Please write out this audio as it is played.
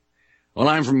Well,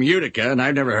 I'm from Utica, and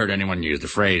I've never heard anyone use the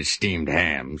phrase steamed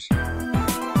hams.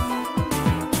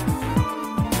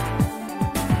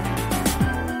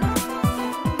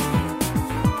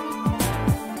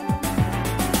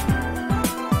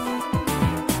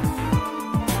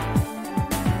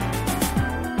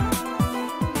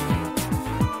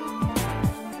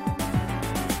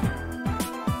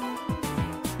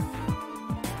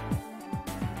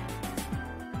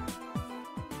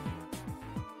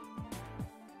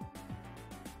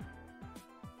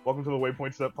 Welcome to the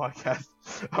Waypoint Step podcast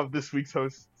of this week's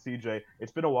host, CJ.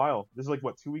 It's been a while. This is like,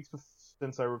 2 weeks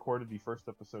since I recorded the first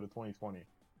episode of 2020.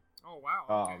 Oh, wow.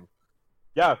 Okay.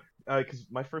 Yeah, because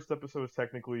my first episode is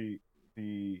technically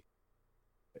the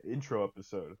intro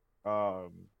episode.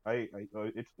 I've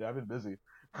been busy.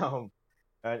 And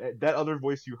that other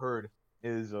voice you heard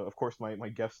is, of course, my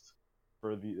guest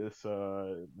for this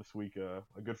week, a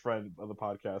good friend of the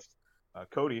podcast,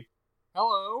 Cody.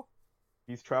 Hello.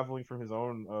 He's traveling from his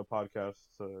own podcast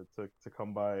to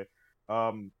come by.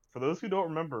 For those who don't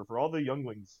remember, for all the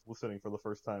younglings listening for the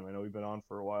first time, I know we've been on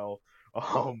for a while.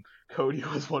 Cody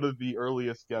was one of the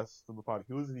earliest guests of the podcast.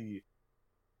 He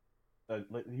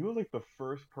was like the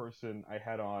first person I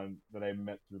had on that I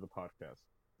met through the podcast.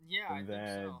 Yeah, and I think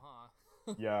so, huh?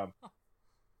 Yeah.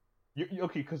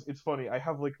 Okay, because it's funny. I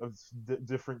have like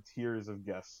different tiers of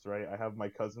guests, right? I have my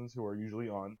cousins who are usually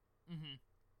on. Mm-hmm.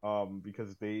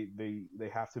 Because they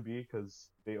have to be,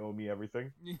 because they owe me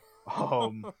everything.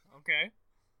 Okay.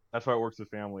 That's why it works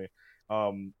with family.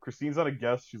 Christine's not a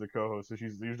guest; she's a co-host, so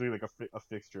she's usually like a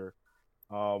fixture.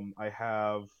 I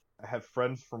have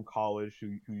friends from college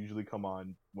who usually come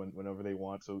on whenever they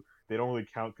want, so they don't really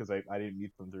count because I didn't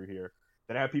meet them through here.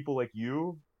 Then I have people like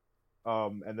you,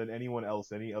 and then anyone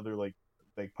else, any other like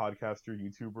podcaster,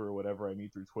 YouTuber, or whatever I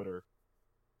meet through Twitter.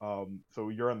 So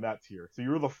you're on that tier. So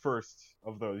you're the first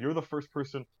of those. You're the first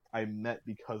person I met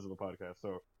because of the podcast.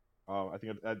 So, I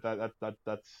think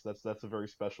that's a very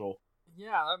special.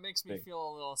 Yeah, that makes me thing. feel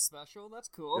a little special. That's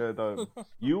cool. Yeah,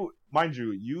 you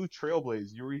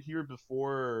trailblaze. You were here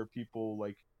before people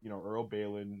like Earl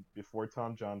Balin, before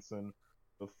Tom Johnson,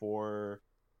 before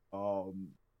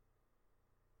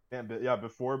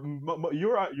before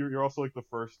you're also like the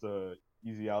first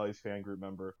Easy Allies fan group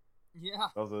member. Yeah.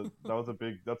 That's a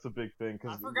big thing.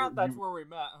 Cause I forgot that's where we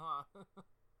met, huh?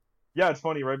 Yeah, it's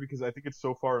funny, right? Because I think it's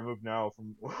so far removed now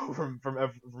from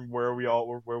where we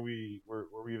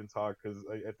even talk. Because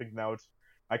I think now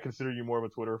I consider you more of a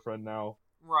Twitter friend now.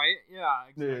 Right. Yeah.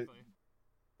 Exactly.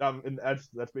 And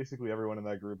that's basically everyone in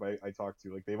that group I talk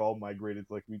to. Like they've all migrated.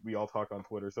 Like we all talk on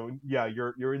Twitter. So yeah,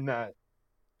 you're in that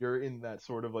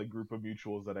sort of like group of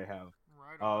mutuals that I have.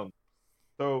 Right on.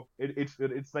 So it's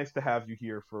nice to have you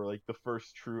here for like the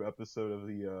first true episode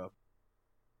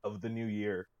of the new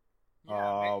year.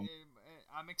 Yeah,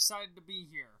 I'm excited to be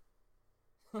here.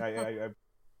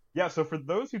 Yeah. So for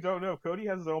those who don't know, Cody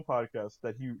has his own podcast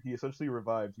that he essentially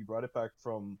revived. He brought it back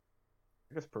from,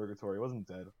 I guess, purgatory. It wasn't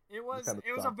dead. It was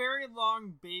a very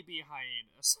long baby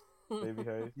hiatus. Baby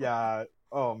hiatus. Yeah.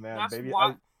 Oh man,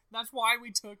 That's why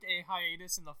we took a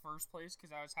hiatus in the first place,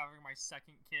 because I was having my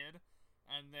second kid,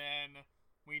 and then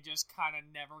we just kind of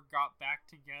never got back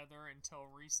together until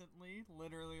recently,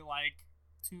 literally like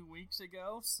 2 weeks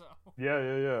ago. So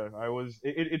yeah.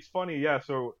 It's funny, yeah.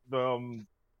 So your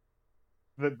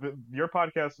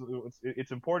podcast,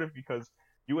 it's important because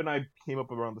you and I came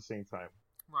up around the same time,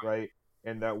 right?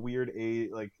 And that weird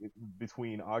age, like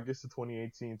between August of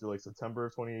 2018 to like September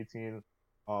of 2018.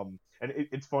 And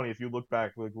it's funny if you look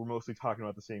back, like we're mostly talking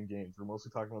about the same games. We're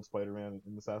mostly talking about Spider-Man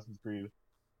and Assassin's Creed,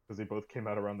 because they both came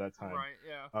out around that time. Right,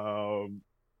 yeah.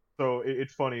 So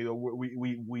it's funny,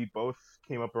 we both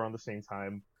came up around the same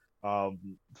time.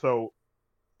 So,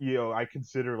 I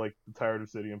consider like the Tired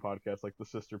Obsidian podcast like the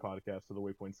sister podcast to the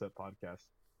Waypoint Set podcast.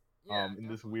 Yeah, in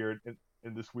this weird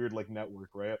like network,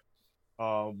 right?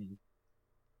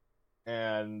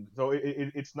 And so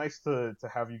it's nice to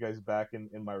have you guys back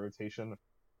in my rotation.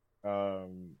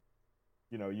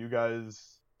 You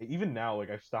guys, even now, like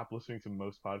I've stopped listening to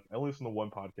most podcasts. I only listen to one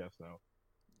podcast now.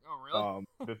 Oh really?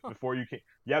 Before you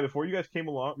guys came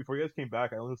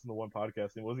back, I only listened to one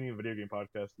podcast. And it wasn't even a video game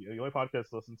podcast. The only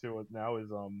podcast I listen to now is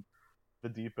The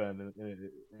Deep End,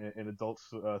 an Adult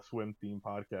Swim themed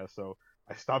podcast. So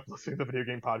I stopped listening to video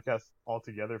game podcasts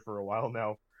altogether for a while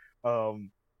now. So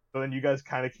then you guys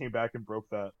kind of came back and broke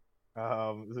that.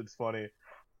 It's funny.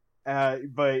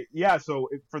 But yeah, so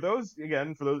for those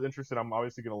interested, I'm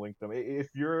obviously gonna link them. If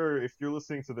you're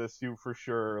listening to this, you for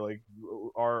sure like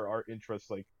our interests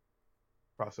like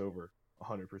cross over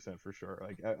 100% for sure.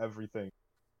 Like everything.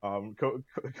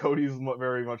 Cody's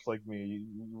very much like me.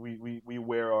 We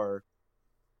wear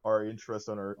our interests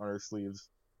on our sleeves.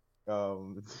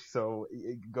 So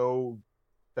go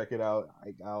check it out.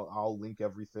 I'll link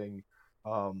everything.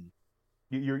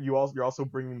 You're also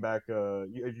bringing back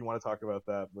if you want to talk about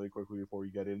that really quickly before we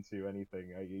get into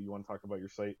anything, you want to talk about your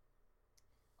site?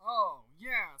 Oh,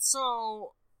 yeah.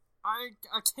 So, I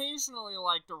occasionally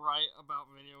like to write about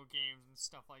video games and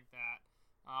stuff like that.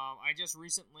 I just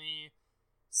recently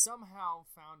somehow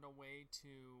found a way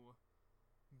to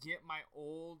get my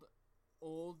old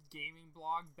gaming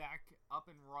blog back up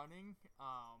and running.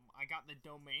 I got the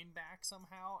domain back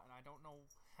somehow, and I don't know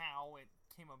how it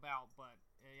came about, but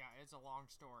yeah, it's a long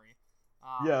story.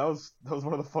 Yeah, that was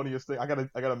one of the funniest things. I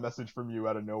got a message from you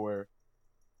out of nowhere.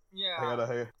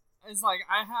 Yeah. It's like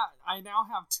I now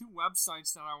have 2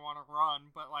 websites that I want to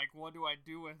run, but like, what do I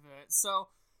do with it? So,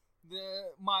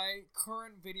 my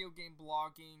current video game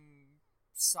blogging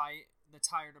site, The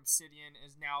Tired Obsidian,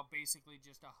 is now basically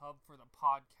just a hub for the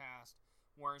podcast,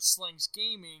 where Slinks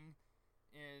Gaming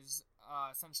is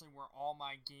essentially where all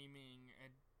my gaming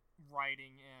and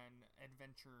writing and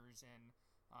adventures and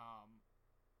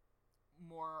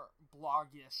more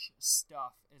blogish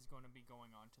stuff is going to be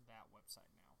going on to that website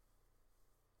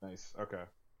now. Nice. Okay.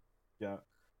 Yeah.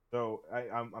 So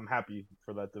I'm happy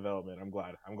for that development. I'm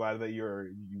glad that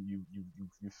you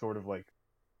sort of like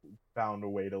found a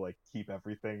way to like keep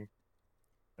everything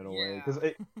in a way, because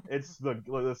it's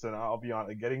listen, I'll be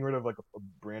honest, getting rid of like a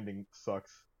branding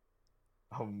sucks.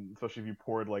 Especially if you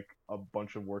poured like a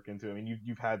bunch of work into it. I mean,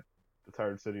 you've had the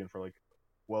Tired Obsidian for like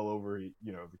well over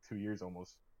 2 years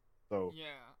almost. So yeah,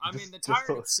 I mean, the Tired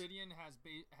Obsidian has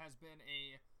been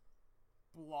a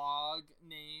blog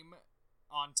name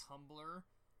on Tumblr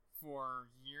for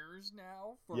years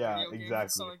now for video games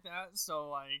and stuff like that. So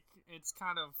like, it's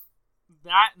kind of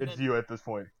that. It's you at this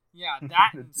point. Yeah,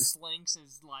 that and Slinks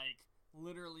is like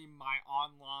literally my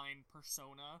online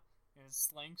persona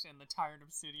is Slinks and the Tired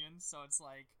Obsidian. So it's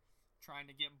like trying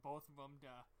to get both of them to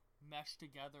mesh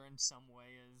together in some way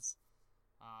is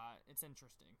it's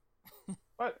interesting.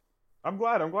 But I'm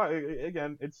glad.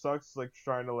 Again, it sucks like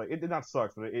trying to like it not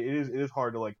sucks, but it is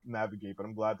hard to like navigate. But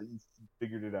I'm glad that you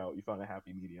figured it out. You found a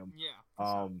happy medium.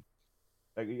 Yeah.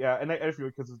 Yeah, and I feel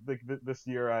because like this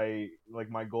year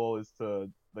my goal is to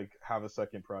like have a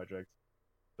second project.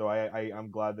 So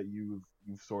I'm glad that you've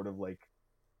sort of like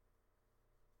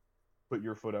put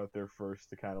your foot out there first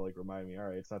to kind of like remind me, all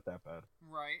right, it's not that bad.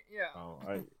 Right.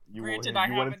 Yeah. Granted, I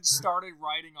haven't started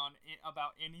writing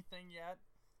about anything yet,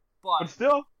 but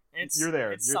still, you're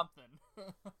there. It's something.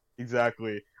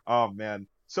 Exactly. Oh man.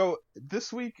 So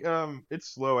this week, it's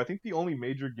slow. I think the only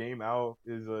major game out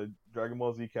is Dragon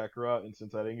Ball Z Kakarot, and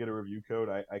since I didn't get a review code,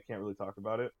 I can't really talk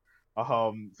about it.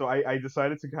 So I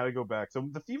decided to kind of go back. So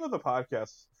the theme of the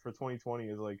podcast for 2020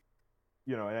 is like,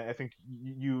 and I think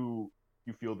you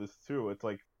feel this too. It's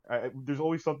like there's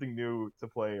always something new to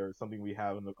play or something we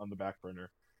have on the back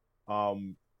burner.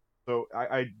 So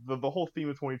the whole theme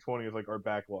of 2020 is like our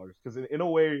backlogs, because in a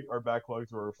way our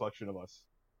backlogs are a reflection of us.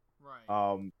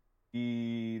 Right.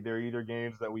 They're either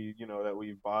games that we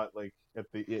bought like at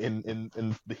in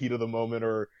the heat of the moment,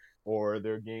 or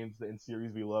they're games that in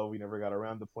series we love we never got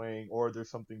around to playing, or there's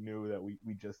something new that we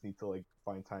just need to like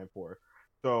find time for.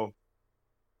 So,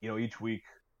 each week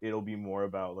it'll be more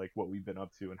about like what we've been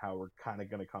up to and how we're kind of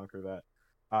gonna conquer that.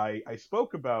 I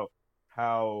spoke about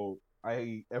how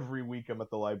every week I'm at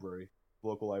the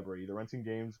local library, either renting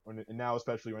games and now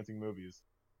especially renting movies.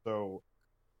 So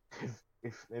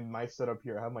if in my setup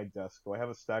here, I have my desk, so I have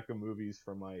a stack of movies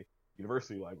from my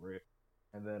university library,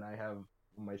 and then I have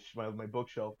my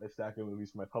bookshelf, a stack of movies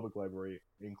from my public library,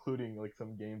 including like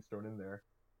some games thrown in there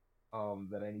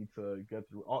that I need to get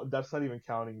through. That's not even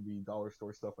counting the dollar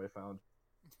store stuff I found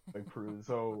like peruse.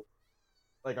 So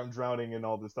like I'm drowning in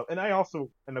all this stuff, and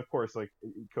of course, like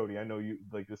Cody, I know you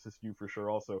like this is you for sure.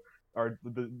 Also, our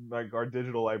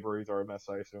digital libraries are a mess,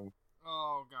 I assume.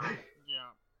 Oh god, yeah.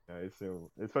 I assume,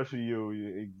 especially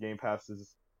you, Game Pass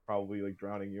is probably like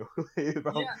drowning you.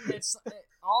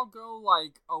 I'll go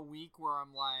like a week where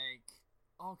I'm like,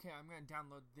 okay, I'm gonna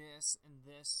download this and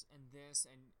this and this,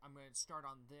 and I'm gonna start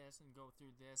on this and go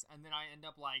through this, and then I end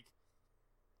up like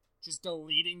just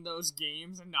deleting those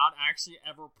games and not actually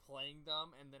ever playing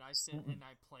them, and then I sit and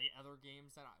I play other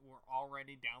games that were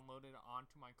already downloaded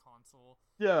onto my console.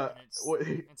 Yeah,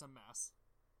 it's a mess.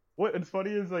 What's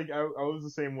funny is like I was the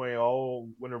same way all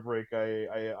winter break.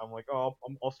 I'm like, oh,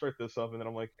 I'll start this up, and then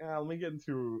I'm like, let me get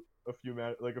into a few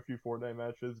Fortnite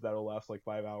matches that'll last like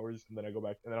 5 hours, and then I go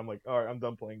back, and then I'm like, all right, I'm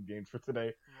done playing games for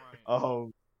today.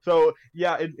 Right. So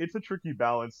yeah, it's a tricky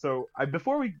balance. So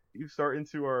before we start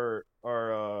into our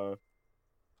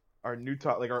our new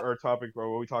our topic,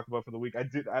 bro, what we talked about for the week.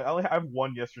 I only have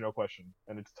one yes or no question,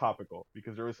 and it's topical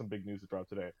because there was some big news that dropped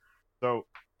today. So,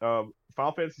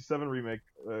 Final Fantasy VII remake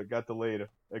got delayed.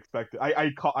 Expected.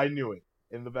 I knew it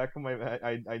in the back of my head.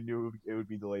 I knew it would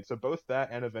be delayed. So both that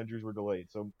and Avengers were delayed.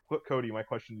 So, Cody, my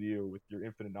question to you, with your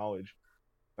infinite knowledge,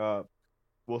 uh,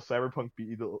 will Cyberpunk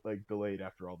be delayed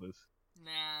after all this?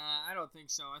 Nah, I don't think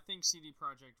so. I think CD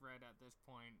Projekt Red at this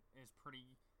point is pretty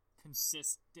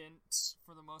consistent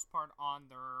for the most part on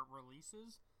their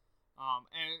releases.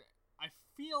 And I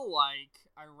feel like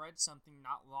I read something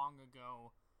not long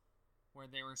ago where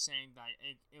they were saying that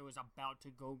it was about to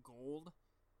go gold,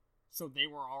 so they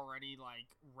were already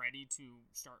like ready to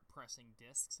start pressing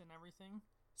discs and everything.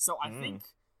 So I think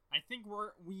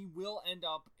we will end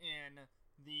up in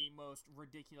the most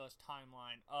ridiculous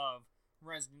timeline of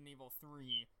Resident Evil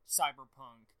 3,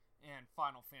 Cyberpunk, and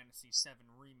Final Fantasy VII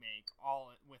Remake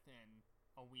all within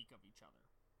a week of each other.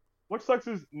 What sucks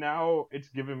is now it's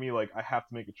given me like I have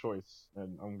to make a choice,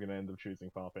 and I'm gonna end up choosing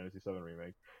Final Fantasy VII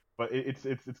Remake. But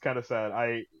it's kind of sad.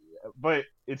 But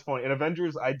it's funny. In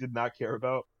Avengers, I did not care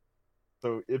about.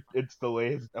 So if it's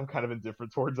delayed, I'm kind of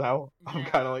indifferent towards now. I'm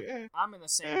kind of like, I'm in the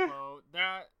same boat.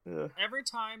 Yeah. Every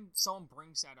time someone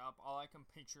brings that up, all I can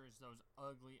picture is those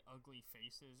ugly, ugly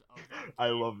faces of that game. I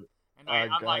love it. And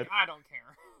I'm like, I don't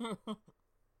care.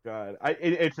 God,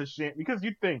 it's a shame because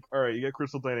you think, all right, you get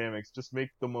Crystal Dynamics, just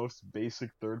make the most basic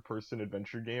third-person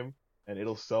adventure game, and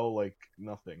it'll sell like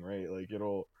nothing, right? Like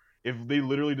if they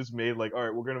literally just made like, all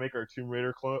right, we're gonna make our Tomb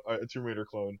Raider clone,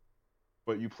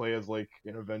 but you play as like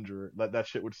an Avenger, that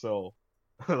shit would sell.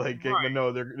 Like, right. But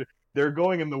no, they're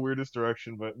going in the weirdest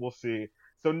direction, but we'll see.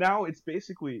 So now it's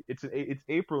basically it's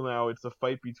April now. It's a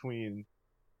fight between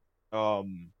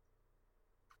Final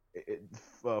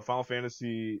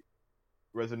Fantasy,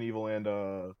 Resident Evil, and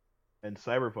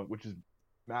Cyberpunk, which is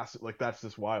massive. Like that's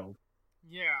just wild.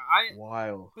 Yeah,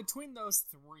 wild. Between those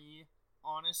three,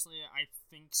 honestly, I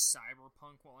think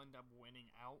Cyberpunk will end up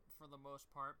winning out for the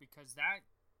most part because that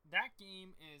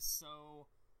game is so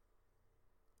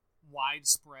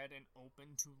widespread and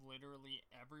open to literally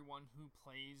everyone who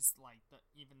plays like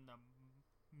even the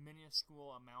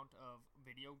minuscule amount of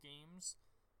video games.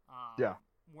 Yeah.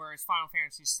 Whereas Final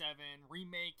Fantasy VII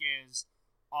Remake is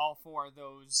all for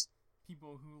those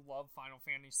people who love Final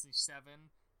Fantasy VII,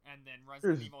 and then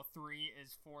Resident Evil 3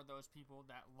 is for those people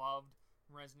that loved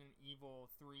Resident Evil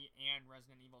 3 and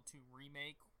Resident Evil 2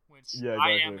 Remake, which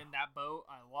I am in that boat.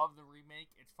 I love the remake.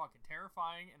 It's fucking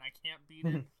terrifying, and I can't beat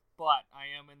it, but I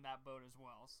am in that boat as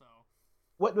well. So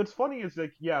what's funny is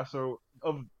like, yeah, so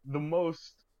of the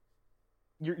most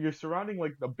you're surrounding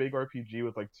like a big RPG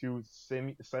with like two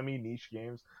semi niche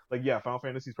games. Like, yeah, Final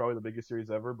Fantasy is probably the biggest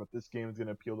series ever, but this game is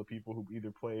gonna appeal to people who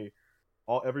either play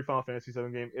every Final Fantasy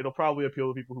VII game. It'll probably appeal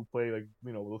to people who play like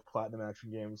those platinum action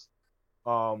games,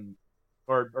 or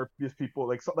just people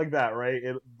like that, right?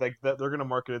 They're gonna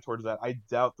market it towards that. I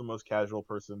doubt the most casual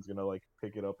person's gonna like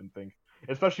pick it up and think,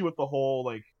 especially with the whole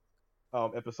like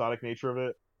episodic nature of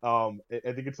it. I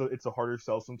think it's a harder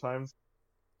sell sometimes.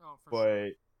 Oh, for sure.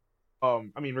 I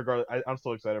mean, regardless, I'm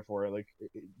still excited for it. Like,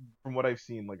 from what I've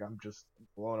seen, like, I'm just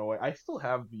blown away. I still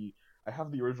have I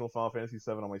have the original Final Fantasy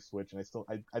VII on my Switch, and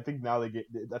I think now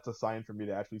that's a sign for me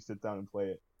to actually sit down and play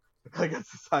it. Like,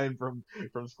 that's a sign from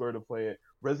Square to play it.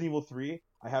 Resident Evil 3,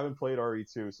 I haven't played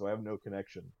RE2, so I have no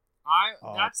connection.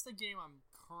 That's the game I'm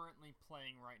currently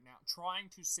playing right now. Trying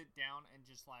to sit down and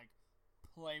just, like,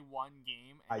 play one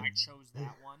game, and I chose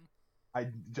that one.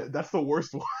 That's the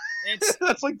worst one. It's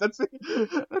that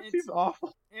seems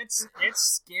awful. It's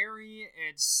scary.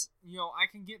 It's I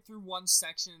can get through one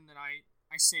section and then I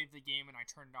save the game and I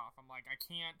turn it off. I'm like I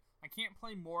can't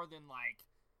play more than like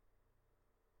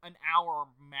an hour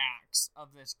max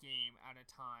of this game at a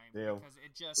time because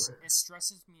it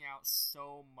stresses me out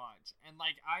so much. And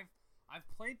like I've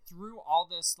played through all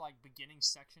this like beginning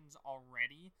sections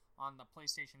already on the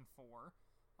PlayStation 4.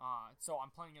 So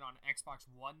I'm playing it on Xbox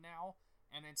One now,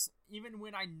 and it's even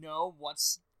when I know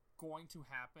what's going to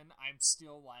happen, I'm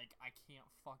still like, I can't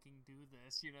fucking do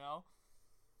this,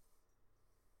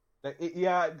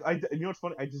 Yeah, what's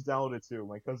funny? I just downloaded it too.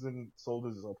 My cousin sold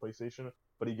his PlayStation,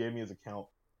 but he gave me his account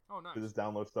nice. to just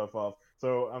download stuff off.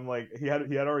 So I'm like, he had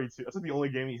already two. That's like the only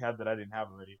game he had that I didn't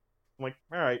have already. I'm like,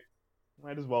 all right,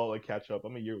 might as well like catch up.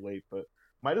 I'm a year late, but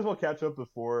might as well catch up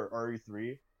before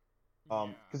RE3.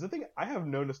 Because the thing, I have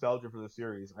no nostalgia for the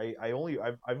series. I've only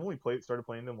started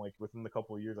playing them like within the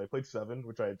couple of years. I played 7,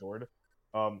 which I adored.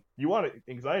 You want it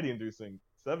anxiety inducing.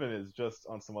 7 is just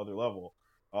on some other level.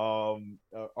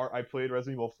 I played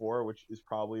Resident Evil 4, which is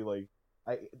probably like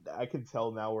I can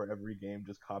tell now where every game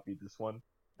just copied this one,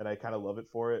 and I kind of love it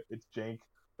for it. It's jank,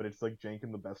 but it's like jank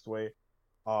in the best way.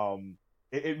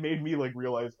 It made me like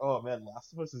realize, oh man,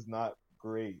 Last of Us is not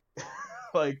great,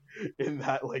 like in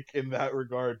that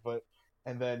regard. But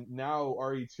and then now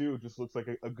RE2 just looks like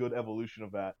a good evolution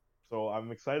of that. So I'm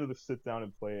excited to sit down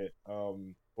and play it. But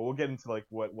we'll get into like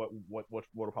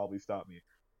what'll probably stop me.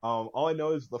 All I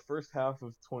know is the first half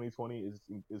of 2020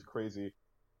 is crazy.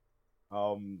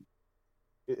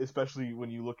 Especially when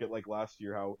you look at like last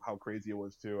year, how crazy it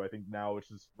was too. I think now it's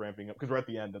just ramping up because we're at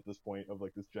the end at this point of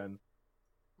like this gen.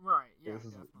 Right. Yeah.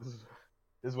 This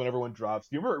is when everyone drops.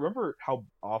 Do you remember how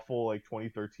awful like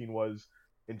 2013 was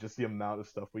in just the amount of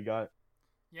stuff we got?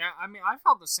 Yeah, I mean, I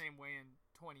felt the same way in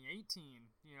 2018.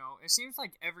 You know, it seems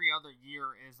like every other year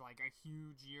is like a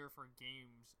huge year for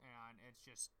games, and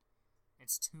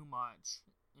it's too much.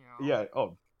 You know. Yeah.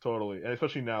 Oh, totally. And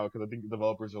especially now because I think the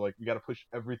developers are like, we got to push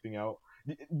everything out.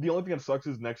 The only thing that sucks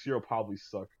is next year will probably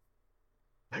suck.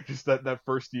 Like just that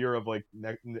first year of like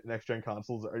next gen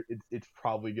consoles, it's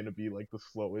probably gonna be like the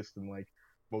slowest and like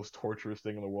most torturous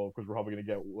thing in the world because we're probably gonna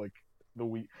get like the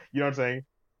week. You know what I'm saying?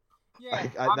 Yeah,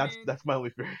 Like, that's my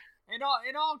only fear. It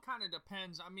all kind of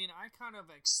depends. I mean, I kind of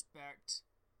expect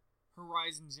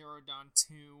Horizon Zero Dawn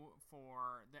 2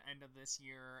 for the end of this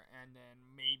year, and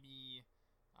then maybe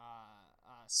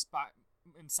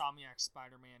Insomniac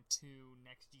Spider-Man 2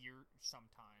 next year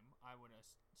sometime. I would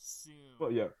assume.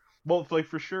 Well, yeah. Well, like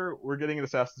for sure, we're getting an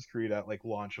Assassin's Creed at like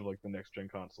launch of like the next gen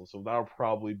console, so that'll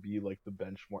probably be like the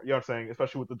benchmark. You know what I'm saying?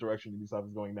 Especially with the direction Ubisoft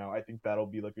is going now, I think that'll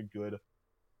be like a good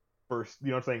first, you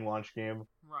know what I'm saying, launch game.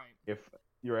 Right. If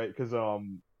you're right, because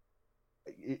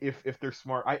if they're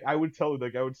smart, I would say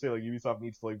like Ubisoft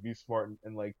needs to like be smart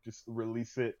and like just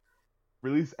release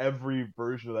every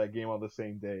version of that game on the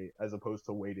same day as opposed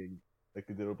to waiting like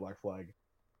they did with Black Flag.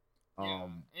 Yeah.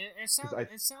 It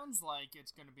sounds like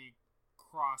it's gonna be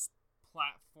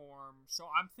cross-platform, so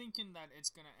I'm thinking that it's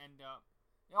gonna end up.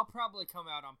 It'll probably come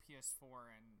out on PS4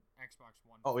 and Xbox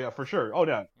One. Oh yeah, for sure. Oh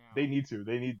yeah, they need to.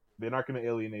 They're not gonna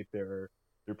alienate their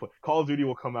play. Call of Duty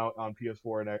will come out on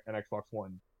PS4 and Xbox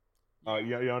One. You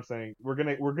know what I'm saying? We're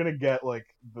gonna get like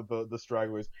the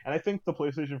stragglers, and I think the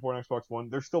PlayStation 4 and Xbox One,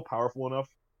 they're still powerful enough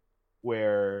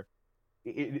where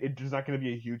it's just not gonna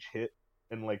be a huge hit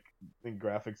in like in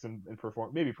graphics and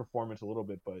maybe performance a little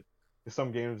bit, but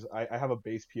some games I have a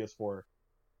base PS4,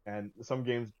 and some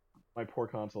games my poor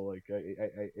console like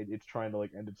it's trying to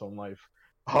like end its own life.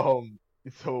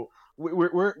 So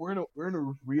we're in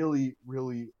a really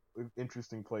really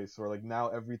interesting place where like now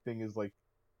everything is like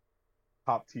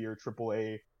top tier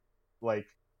AAA. Like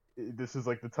this is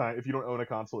like the time, if you don't own a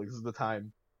console, like, this is the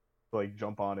time to like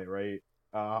jump on it, right?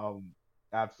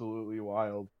 Absolutely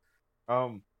wild.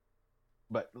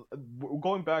 But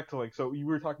going back to like, so you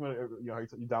were talking about, you know, how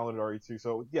you downloaded RE2.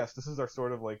 So yes, this is our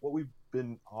sort of like what we've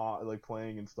been like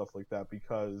playing and stuff like that,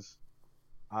 because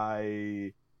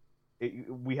we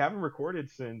haven't recorded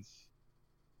since,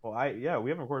 we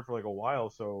haven't recorded for like a while.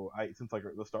 So since like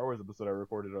the Star Wars episode I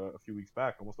recorded a few weeks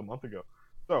back, almost a month ago.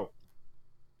 So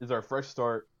this is our fresh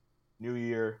start, new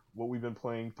year, what we've been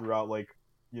playing throughout like,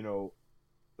 you know,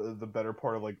 the better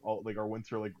part of like all like our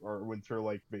winter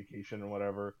like vacation or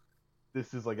whatever.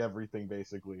 This is like everything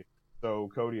basically. So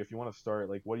Cody, if you want to start,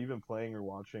 like, what have you been playing or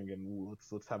watching, and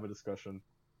let's have a discussion.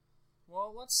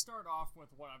 Well, let's start off with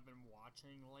what I've been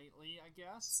watching lately, I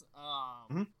guess.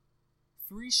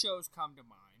 3 shows come to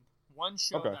mind. One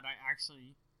show that I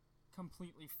actually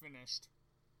completely finished,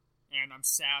 and I'm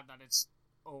sad that it's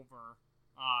over.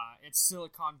 It's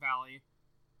Silicon Valley.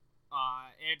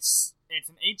 It's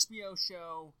an HBO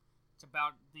show. It's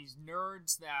about these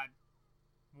nerds that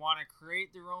want to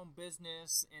create their own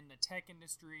business in the tech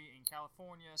industry in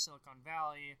California, Silicon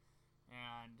Valley,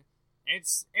 and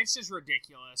it's just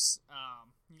ridiculous.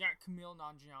 You got Kumail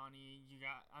Nanjiani.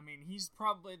 He's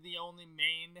probably the only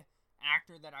main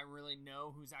actor that I really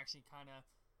know who's actually kind of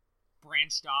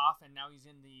branched off, and now he's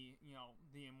in the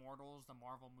Immortals, the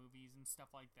Marvel movies and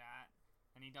stuff like that,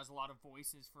 and he does a lot of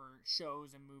voices for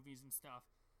shows and movies and stuff.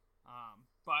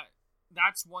 But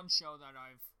that's one show that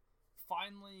I've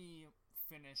finally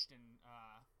finished and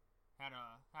had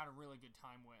a really good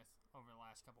time with over the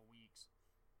last couple weeks.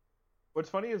 What's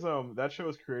funny is that show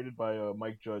was created by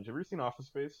Mike Judge. Have you ever seen Office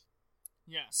Space?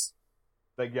 Yes.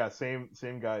 Like yeah, same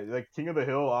guy. Like King of the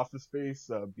Hill, Office Space,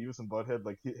 Beavis and Butthead.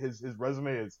 Like his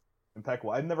resume is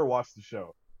impeccable. I've never watched the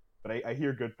show, but I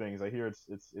hear good things. I hear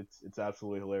it's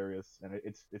absolutely hilarious, and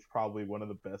it's probably one of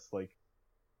the best like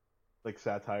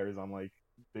satires on like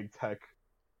big tech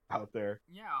out there.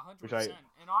 Yeah, 100%.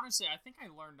 And honestly, I think I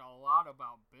learned a lot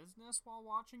about business while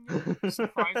watching it,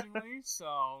 surprisingly.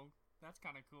 So that's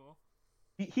kind of cool.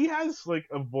 He has like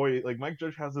a voice, like Mike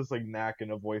Judge has this like knack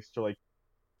and a voice to like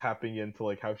tapping into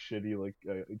like how shitty like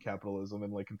capitalism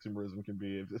and like consumerism can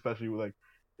be, especially with like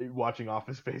watching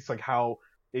Office Space, like how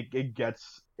it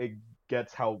gets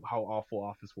how awful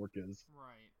office work is.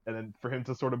 Right. And then for him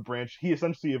to sort of branch, he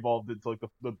essentially evolved into like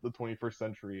the 21st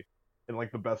century in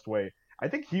like the best way. I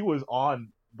think he was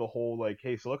on the whole like,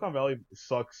 hey, Silicon Valley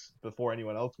sucks before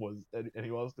anyone else was,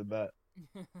 anyone else did that,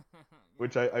 Yeah.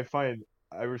 which I find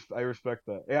I respect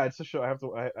that. Yeah, it's a show. I have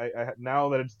to I now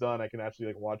that it's done, I can actually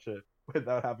like watch it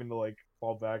without having to like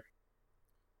fall back.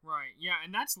 Right. Yeah,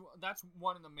 and that's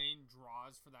one of the main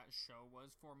draws for that show was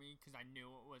for me because I knew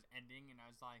it was ending, and I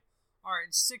was like, all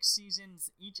right, 6 seasons,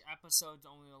 each episode's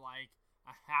only like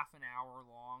a half an hour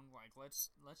long. Like, let's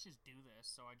just do this.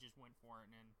 So I just went for it,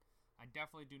 and I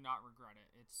definitely do not regret it.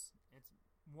 It's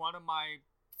one of my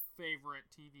favorite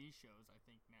TV shows, I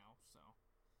think now. So.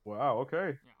 Wow.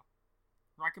 Okay. Yeah.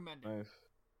 Recommend it. Nice.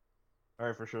 All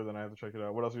right, for sure. Then I have to check it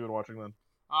out. What else have you been watching then?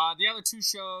 The other 2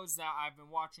 shows that I've been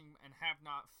watching and have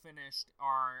not finished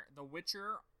are The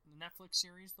Witcher, the Netflix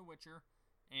series The Witcher,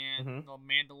 and The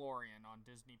Mandalorian on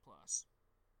Disney Plus.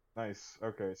 Nice.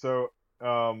 Okay. So,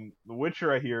 The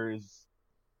Witcher I hear is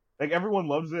like everyone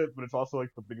loves it, but it's also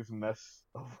like the biggest mess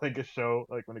of like a show,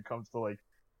 like when it comes to like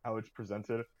how it's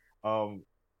presented.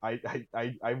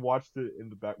 I watched it in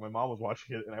the back. My mom was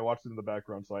watching it, and I watched it in the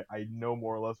background, so I know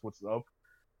more or less what's up.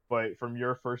 But from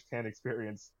your first-hand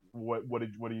experience, what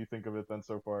do you think of it then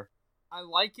so far? I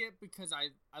like it because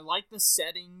I like the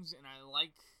settings and I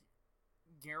like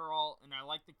Geralt and I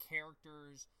like the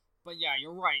characters. But yeah,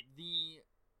 you're right.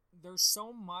 There's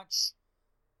so much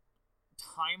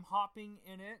time hopping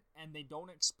in it, and they don't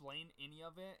explain any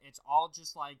of it. It's all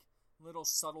just like little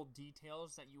subtle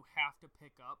details that you have to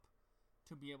pick up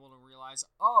to be able to realize,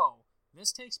 oh,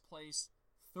 this takes place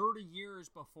 30 years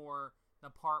before the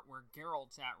part where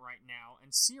Geralt's at right now.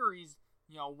 And Ciri's,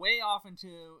 way off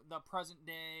into the present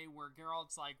day where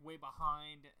Geralt's like way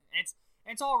behind.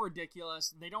 It's all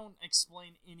ridiculous. They don't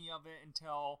explain any of it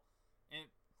until it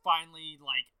finally,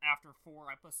 like, after 4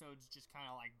 episodes, just kind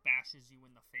of like bashes you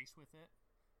in the face with it.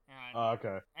 And,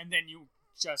 okay. And then you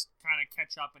just kind of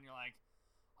catch up and you're like,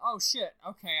 oh shit,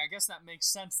 okay, I guess that makes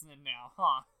sense then now,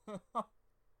 huh?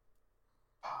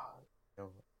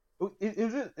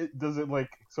 Is it? Does it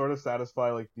like sort of satisfy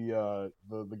like the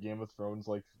Game of Thrones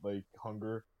like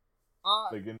hunger?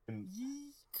 Like in...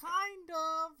 kind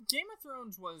of. Game of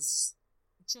Thrones was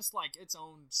just like its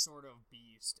own sort of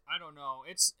beast. I don't know.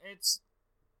 It's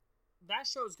that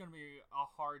show is gonna be a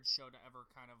hard show to ever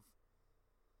kind of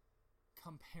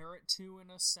compare it to in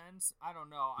a sense. I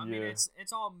don't know. I mean,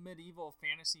 it's all medieval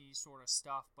fantasy sort of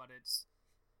stuff, but it's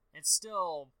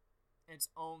still its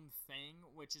own thing,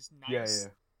 which is nice.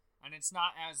 Yeah. And it's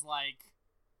not as like,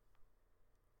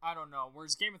 I don't know,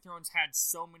 whereas Game of Thrones had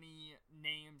so many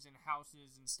names and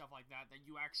houses and stuff like that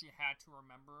you actually had to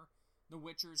remember. The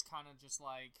Witcher's kind of just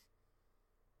like,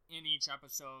 in each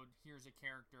episode, here's a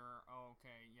character, oh,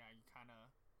 okay, yeah, you kind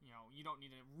of, you don't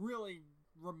need to really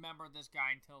remember this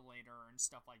guy until later and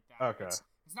stuff like that. Okay.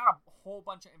 It's not a whole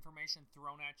bunch of information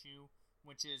thrown at you,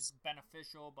 which is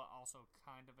beneficial, but also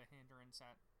kind of a hindrance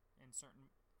in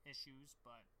certain issues,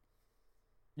 but...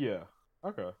 Yeah.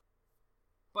 Okay.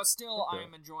 But still, I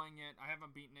am enjoying it. I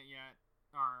haven't beaten it yet,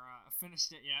 or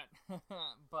finished it yet.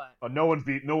 But no one's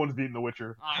beaten The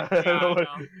Witcher. I know.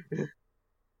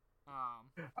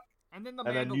 And then The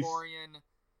Mandalorian.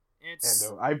 It's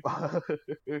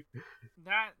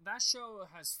that show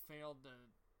has failed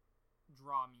to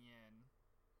draw me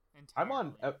in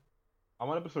entirely. I'm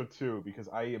on episode 2 because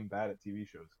I am bad at TV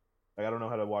shows. Like I don't know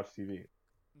how to watch TV.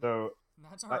 So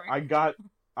that's all right.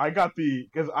 I got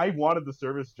because I wanted the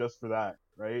service just for that,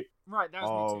 right? Right, that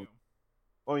was me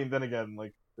too. I mean, then again,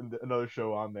 like another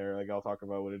show on there, like I'll talk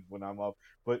about when I'm up.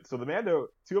 But so the Mando,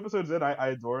 2 episodes in, I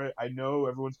adore it. I know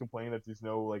everyone's complaining that there's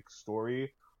no like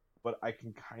story, but I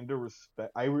can kind of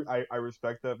respect. I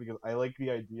respect that because I like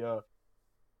the idea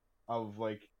of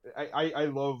like I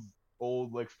love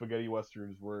old like spaghetti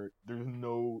westerns where there's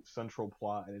no central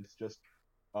plot and it's just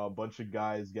a bunch of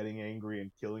guys getting angry and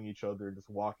killing each other and just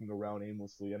walking around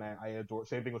aimlessly. And I adore,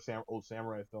 same thing with old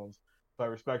samurai films. So I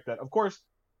respect that. Of course,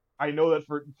 I know that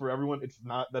for everyone, that's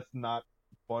not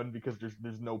fun because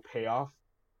there's no payoff,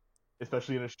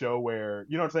 especially in a show where,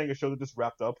 you know what I'm saying, a show that just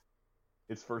wrapped up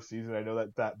its first season. I know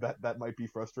that might be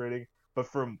frustrating, but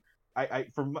from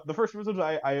the first episodes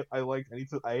I liked, I need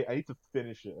to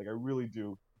finish it. Like I really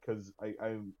do because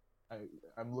I'm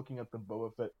looking at the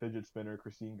Boba Fett fidget spinner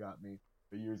Christine got me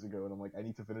years ago, and I'm like, I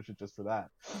need to finish it just for that.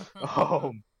 Yeah,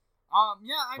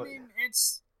 I mean, it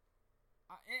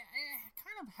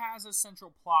kind of has a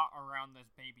central plot around this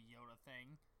Baby Yoda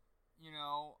thing,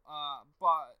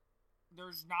 but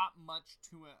there's not much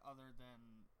to it other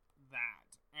than that.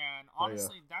 And Oh, yeah.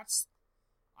 honestly, that's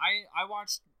I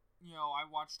watched I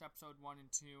watched episode 1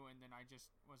 and 2, and then I just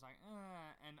was like,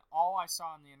 and all I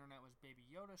saw on the internet was Baby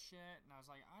Yoda shit, and I was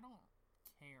like, I don't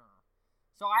care.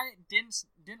 So I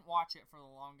didn't watch it for the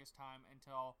longest time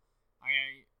until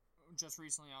I just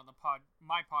recently on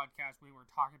my podcast we were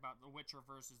talking about The Witcher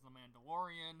versus The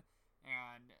Mandalorian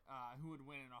and who would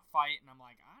win in a fight, and I'm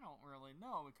like, I don't really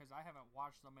know because I haven't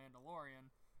watched The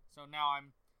Mandalorian. So now I'm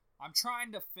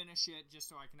trying to finish it just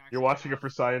so I can actually. You're watching it for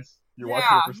science. You're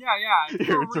yeah, watching it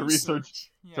for yeah. to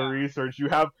research. Yeah. To research. You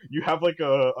have like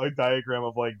a diagram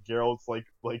of like Geralt's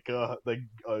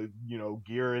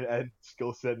gear and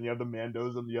skill set, and you have the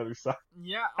Mandos on the other side.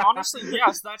 Yeah, honestly,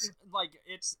 yes. That's like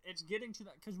it's getting to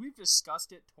that because we've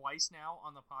discussed it twice now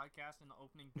on the podcast in the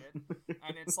opening bit,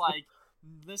 and it's like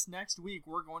this next week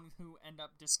we're going to end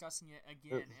up discussing it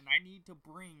again, and I need to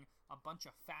bring a bunch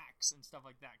of facts and stuff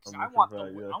like that because I want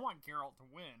Geralt to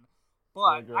win,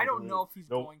 but I don't know if he's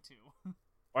going to.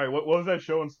 All right, what was that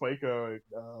show on Spike?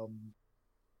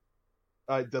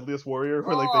 Deadliest Warrior,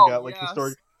 where like Oh, they got like yes.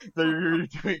 historic. So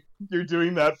you're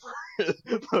doing that for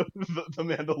the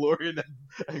Mandalorian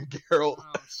and Geralt.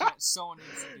 Oh shit! Someone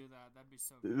needs to do that. That'd be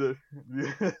so good.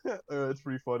 It's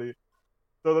pretty funny.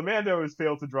 So the Mando has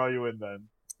failed to draw you in. Then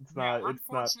it's not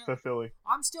fulfilling.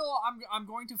 I'm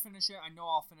going to finish it. I know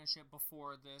I'll finish it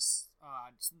before this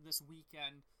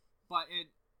weekend, but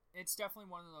it's definitely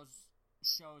one of those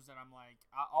shows that I'm like,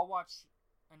 I'll watch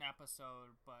an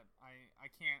episode, but I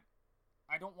can't.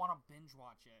 I don't want to binge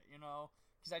watch it,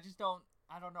 because I just don't.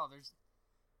 I don't know.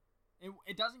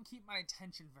 It doesn't keep my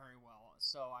attention very well,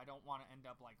 so I don't want to end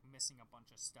up like missing a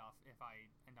bunch of stuff if I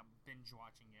end up binge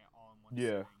watching it all in one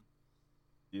sitting.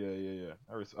 Yeah.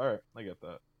 All right, I get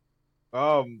that.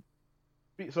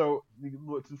 So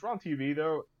since we're on TV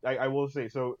though, I will say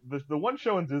so the one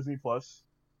show on Disney Plus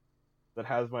that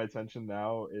has my attention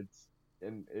now, it's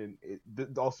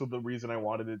also the reason I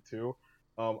wanted it too.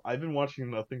 I've been watching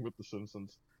nothing but The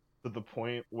Simpsons to the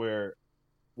point where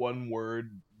one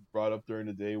word brought up during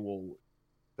the day will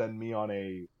send me on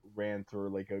a rant or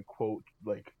like a quote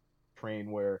like train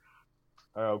where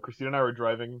Christina and I were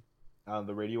driving.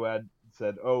 The radio ad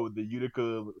said, "Oh, the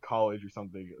Utica College or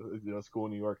something, school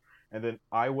in New York." And then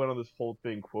I went on this whole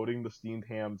thing quoting the steamed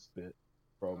hams bit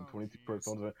from 22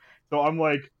 Persons. So I'm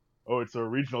like, "Oh, it's a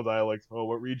regional dialect. Oh,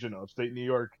 what region? Upstate New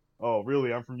York. Oh,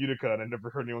 really? I'm from Utica, and I never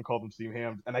heard anyone call them steamed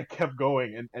hams." And I kept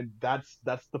going, and that's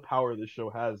the power this show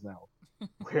has now,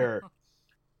 where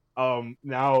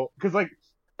now because like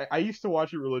I used to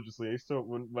watch it religiously. I used to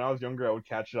when I was younger, I would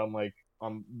catch it on like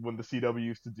when the CW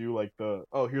used to do like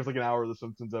here's like an hour of The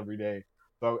Simpsons every day.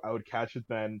 So I would catch it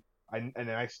then, and then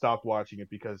I stopped watching it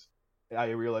because I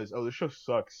realized, this show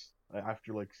sucks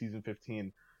after like season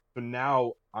 15. So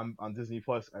now I'm on Disney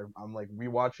Plus. I'm like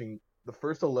rewatching the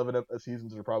first 11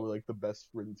 seasons are probably like the best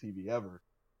written TV ever.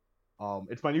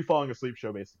 It's my new falling asleep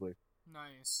show basically.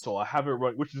 Nice. So I have it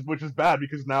run, which is bad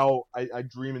because now I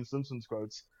dream in Simpsons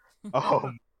quotes.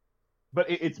 But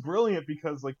it's brilliant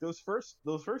because like those first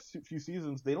few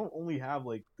seasons, they don't only have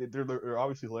like they're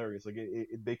obviously hilarious. Like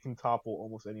they can topple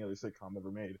almost any other sitcom ever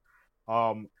made.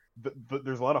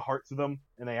 There's a lot of heart to them,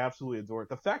 and I absolutely adore it.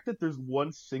 The fact that there's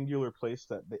one singular place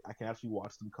that I can actually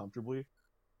watch them comfortably,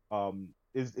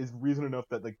 is reason enough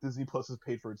that like Disney Plus has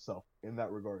paid for itself in that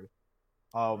regard.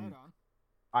 Right on.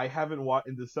 I haven't watched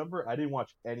in December. I didn't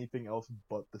watch anything else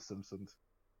but The Simpsons.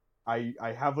 I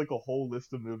have like a whole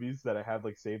list of movies that I have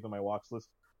like saved on my watch list,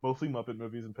 mostly Muppet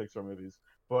movies and Pixar movies.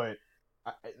 But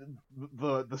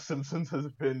the Simpsons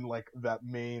has been like that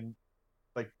main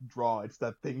like draw. It's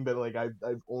that thing that like I've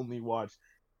only watched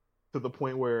to the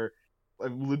point where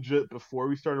like legit before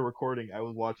we started recording, I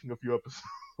was watching a few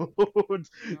episodes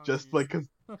just like because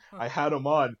I had them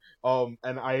on.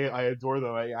 And I adore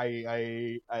them.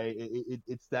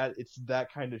 It's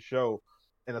that kind of show.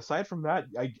 And aside from that,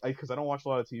 because I don't watch a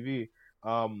lot of TV,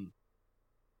 I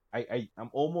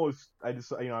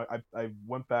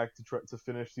went back to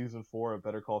finish season 4 of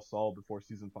Better Call Saul before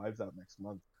season 5's out next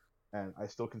month, and I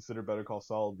still consider Better Call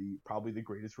Saul probably the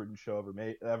greatest written show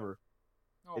ever.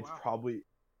 Oh, it's wow. probably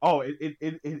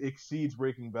it exceeds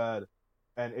Breaking Bad,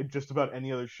 and it just about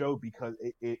any other show because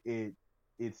its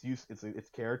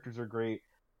characters are great.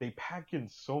 They pack in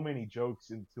so many jokes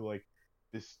into like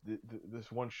this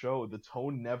one show. The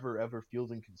tone never ever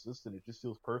feels inconsistent. It just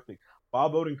feels perfect.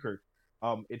 Bob Odenkirk.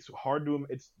 It's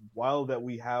wild that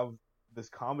we have this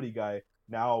comedy guy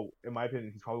now. In my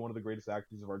opinion, he's probably one of the greatest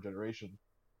actors of our generation,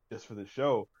 just for this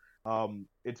show.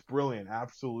 It's brilliant,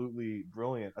 absolutely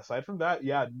brilliant. Aside from that,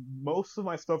 yeah, most of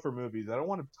my stuff are movies. I don't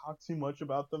want to talk too much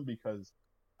about them because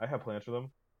I have plans for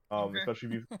them. Okay.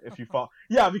 Especially if you follow.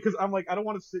 Yeah, because I'm like I don't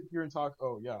want to sit here and talk.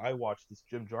 Oh yeah, I watched this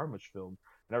Jim Jarmusch film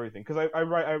and everything because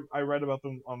I read about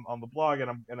them on the blog and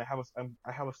I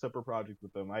have a separate project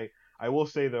with them. I will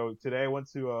say though today I went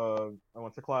to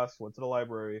class, went to the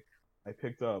library. I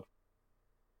picked up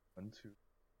one, two,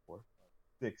 four,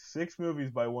 five, six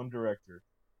movies by one director.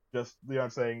 Just you know what I'm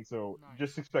saying. So Nice.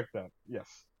 just expect that.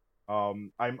 Yes.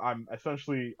 I'm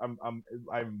essentially I'm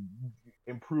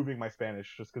improving my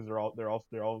Spanish just because they're all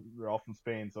from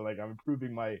Spain. So like I'm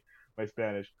improving my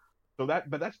Spanish. So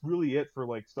but that's really it for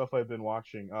like stuff I've been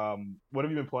watching. What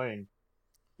have you been playing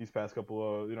these past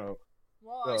couple of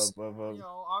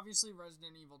Well, obviously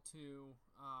Resident Evil 2.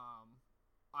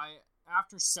 I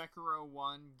after Sekiro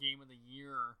won Game of the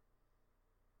Year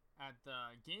at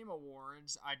the Game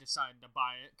Awards, I decided to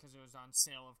buy it because it was on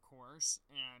sale, of course,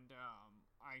 and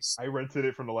I rented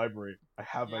it from the library. I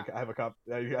have Yeah. I have a copy.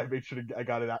 I made sure I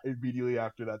got it immediately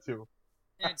after that too.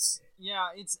 it's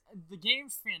the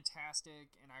game's fantastic,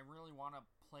 and I really want to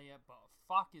play it, but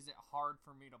fuck, is it hard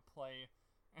for me to play?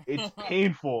 It's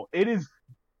painful. It is.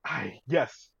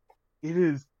 Yes, it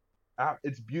is.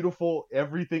 It's beautiful.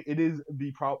 Everything. It is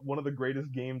one of the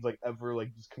greatest games like ever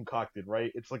like just concocted.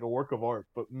 Right? It's like a work of art.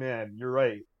 But man, you're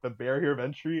right. The barrier of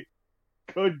entry.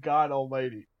 Good God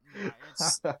Almighty. Yeah,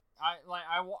 it's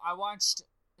I watched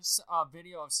a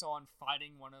video of someone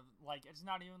fighting one of like it's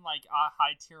not even like a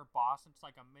high tier boss, it's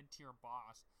like a mid tier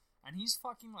boss, and he's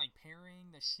fucking like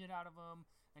parrying the shit out of him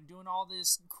and doing all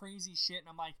this crazy shit, and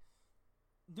I'm like,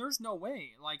 there's no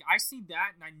way. Like I see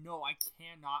that and I know I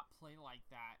cannot play like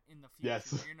that in the future.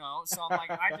 Yes. You know, so I'm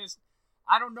like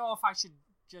I don't know if I should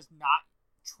just not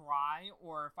try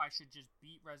or if I should just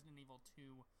beat Resident Evil 2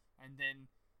 and then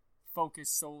focus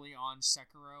solely on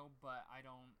Sekiro, but I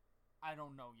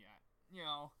don't know yet. You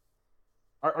know,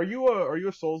 Are you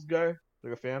a Souls guy?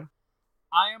 Like a fan?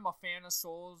 I am a fan of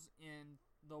Souls in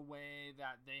the way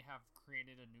that they have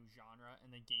created a new genre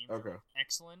and the games Okay. are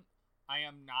excellent.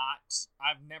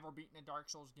 I've never beaten a Dark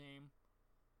Souls game.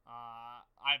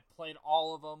 I've played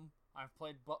all of them. I've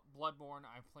played Bloodborne.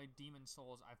 I've played Demon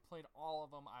Souls. I've played all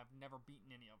of them. I've never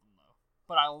beaten any of them though.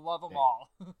 But I love them all.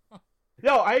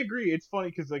 No, I agree. It's funny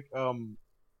because like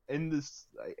in this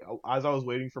as I was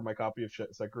waiting for my copy of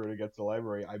Sekiro to get to the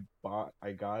library, I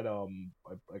got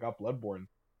Bloodborne,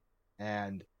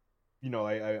 and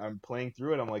I'm playing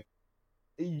through it. I'm like,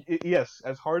 yes,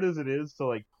 as hard as it is to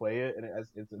like play it and as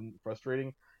it's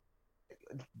frustrating,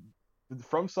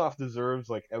 FromSoft deserves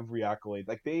like every accolade.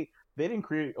 Like they didn't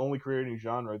only create a new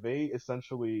genre. They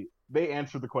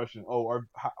answered the question. Oh,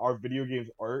 are video games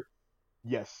art?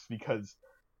 Yes, because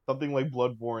something like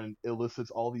Bloodborne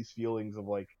elicits all these feelings of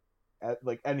like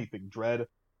anything, dread,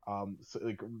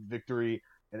 like victory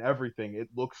and everything. It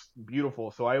looks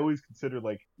beautiful, so I always consider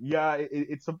like, yeah,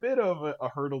 it's a bit of a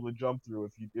hurdle to jump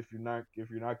through if you're not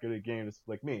good at games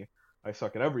like me. I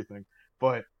suck at everything,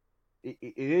 but it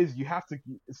is you have to.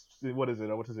 What is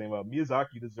it? What's his name?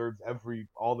 Miyazaki deserves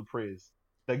all the praise.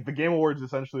 Like the Game Awards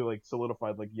essentially like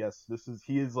solidified like, yes,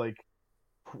 he is like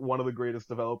one of the greatest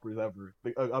developers ever,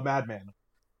 a madman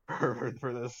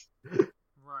for this.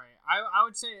 Right. I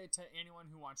would say to anyone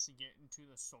who wants to get into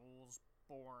the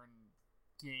Soulsborne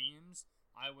games,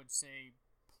 I would say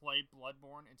play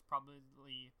Bloodborne. It's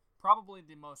probably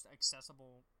the most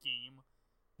accessible game.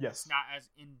 Yes. It's not as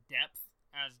in depth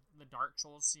as the Dark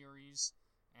Souls series,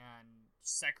 and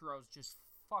Sekiro's just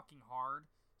fucking hard.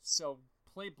 So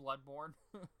play Bloodborne.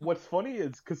 What's funny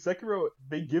is because Sekiro,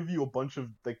 they give you a bunch of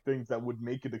like things that would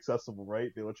make it accessible,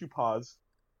 right? They let you pause,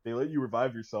 they let you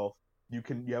revive yourself. You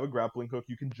have a grappling hook,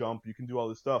 you can jump, you can do all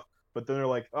this stuff. But then they're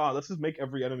like, let's just make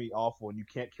every enemy awful, and you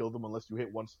can't kill them unless you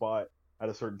hit one spot at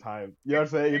a certain time. You know what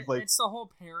I'm saying? It's like it's the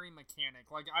whole parry mechanic.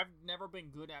 Like I've never been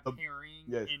good at parrying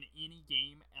yes. in any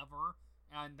game ever,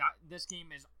 and this game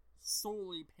is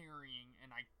solely parrying,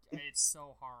 and it's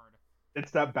so hard.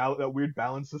 It's that weird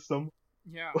balance system.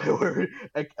 Yeah. Where,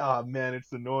 like, man,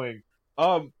 it's annoying.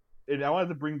 And I wanted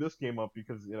to bring this game up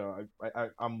because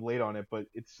I'm late on it, but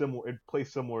it's similar. It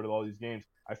plays similar to all these games.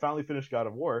 I finally finished God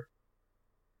of War.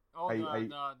 Oh, the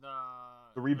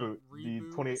reboot, the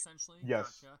 20 essentially.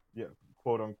 Yes, Gotcha. yeah,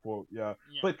 quote unquote, yeah.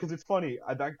 But because it's funny,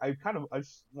 I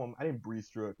didn't breeze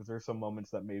through it because there's some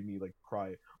moments that made me like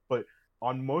cry. But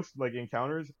on most like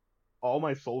encounters, all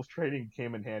my Souls training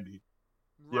came in handy.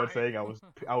 You know what I'm saying?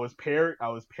 I was parrying, I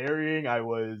was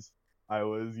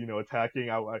attacking.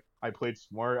 I played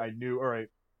smart. I knew, all right,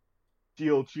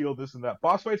 shield, this and that.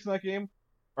 Boss fights in that game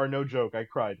are no joke. I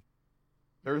cried.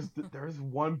 There's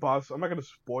one boss. I'm not gonna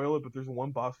spoil it, but there's one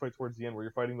boss fight towards the end where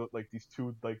you're fighting these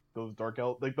two like those dark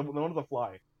elves, like the one with the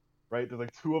fly, right? There's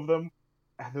like two of them,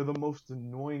 they're the most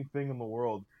annoying thing in the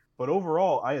world. But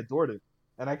overall, I adored it,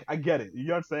 and I get it. You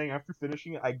know what I'm saying? After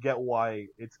finishing it, I get why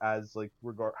it's as like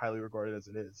highly regarded as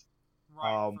it is.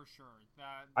 Right, for sure.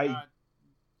 That I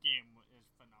game is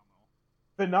phenomenal.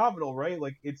 phenomenal, right?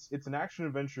 Like it's an action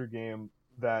adventure game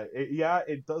that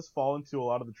it does fall into a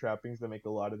lot of the trappings that make a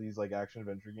lot of these like action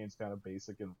adventure games kind of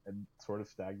basic and sort of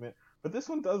stagnant. But this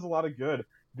one does a lot of good.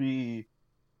 The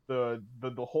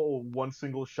whole one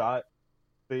single shot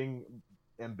thing,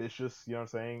 ambitious, you know what I'm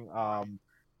saying? A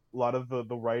lot of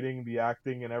the writing, the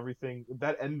acting, and everything.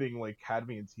 That ending like had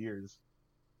me in tears.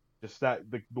 Just that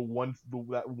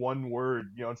that one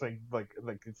word, you know what I'm saying? Like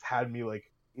it's had me like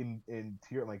in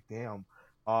tear. Like damn.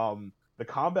 The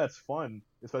combat's fun,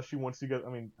 especially once you get. I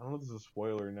mean, I don't know if this is a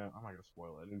spoiler now. I'm not gonna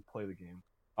spoil it. I didn't play the game.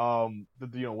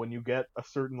 You know, when you get a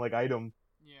certain like item,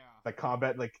 Yeah. like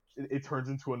combat, like it turns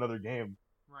into another game,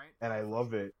 Right. and I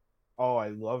love it. Oh, I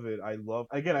love it. I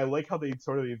like how they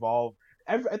sort of evolve.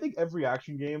 I think every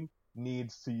action game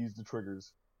needs to use the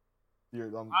triggers. I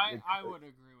would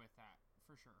agree with that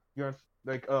for sure. You're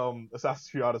like Assassin's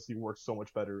Creed Odyssey works so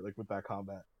much better like with that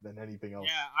combat than anything else.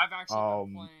 Yeah, I've actually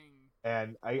been playing.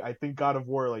 And I think God of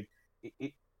War like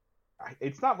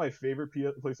it's not my favorite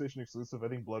PlayStation exclusive. I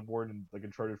think Bloodborne and like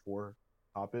Uncharted 4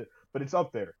 top it, but it's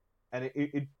up there, and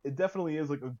it definitely is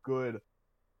like a good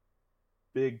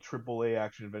big AAA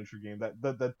action adventure game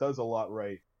that does a lot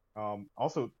right.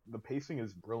 Also the pacing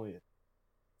is brilliant.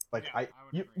 Like Yeah, I would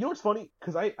you agree. know what's funny?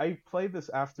 Because I played this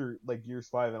after like Gears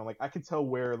 5, and I'm like I could tell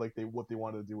where like what they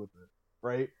wanted to do with it,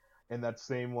 right? And that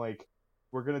same like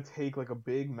we're gonna take like a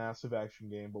big massive action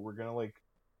game, but we're gonna like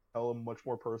tell a much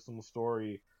more personal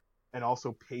story, and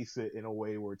also pace it in a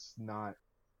way where it's not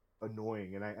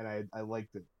annoying. And I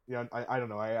liked it. Yeah, I don't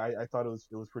know. I thought it was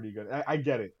pretty good. I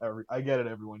get it. I get it.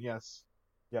 Everyone. Yes.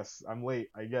 I'm late.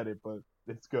 I get it, but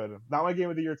it's good. Not my game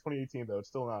of the year 2018 though. It's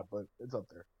still not, but it's up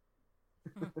there.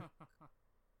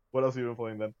 What else have you been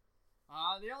playing then?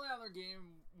 The only other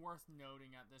game worth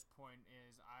noting at this point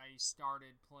is I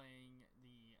started playing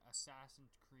the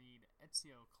Assassin's Creed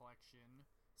Ezio collection.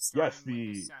 Yes, Starting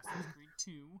with Assassin's Creed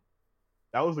 2.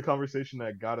 That was the conversation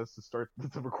that got us to start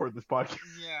to record this podcast.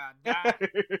 Yeah, that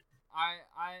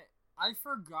I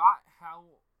forgot how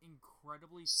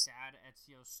incredibly sad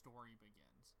Ezio's story begins.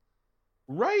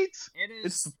 Right? It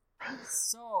is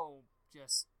so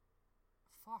just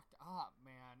fucked up,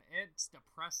 man. It's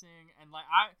depressing, and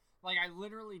I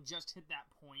literally just hit that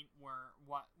point where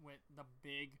with the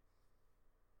big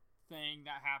thing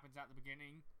that happens at the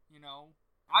beginning, you know.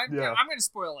 I'm gonna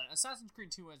spoil it. Assassin's Creed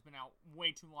 2 has been out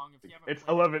way too long. If you haven't It's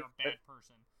played 11. it, you're a bad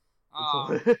person.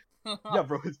 Yeah,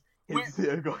 bro.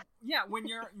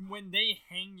 When they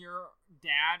hang your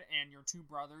dad and your two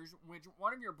brothers, which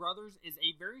one of your brothers is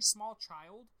a very small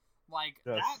child, like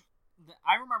yes.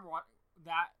 I remember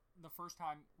the first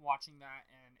time watching that,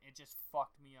 and it just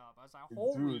fucked me up. I was like,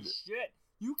 holy shit,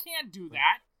 you can't do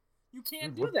that. You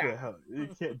can't do that. What the hell? You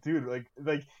can't, dude.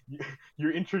 Like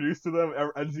you're introduced to them.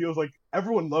 Ezio's like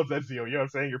everyone loves Ezio. You know what I'm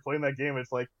saying? You're playing that game.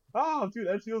 It's like, oh, dude,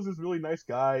 Ezio's this really nice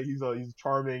guy. He's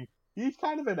charming. He's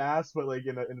kind of an ass, but like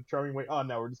in a charming way. Oh,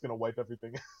 no, we're just gonna wipe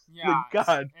everything. Yeah, like,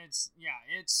 God. It's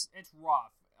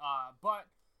rough. But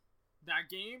that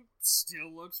game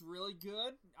still looks really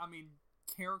good. I mean,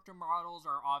 character models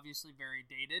are obviously very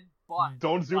dated, but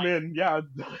don't zoom in. Yeah,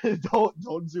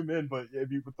 don't zoom in. But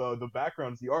if you with the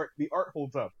backgrounds, the art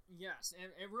holds up. Yes,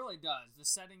 it really does. The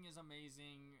setting is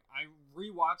amazing. I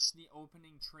rewatched the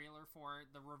opening trailer for it,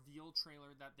 the reveal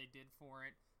trailer that they did for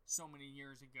it so many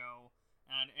years ago,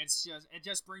 and it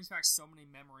just brings back so many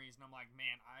memories. And I'm like,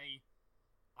 man,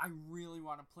 I really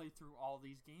want to play through all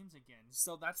these games again.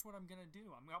 So that's what I'm gonna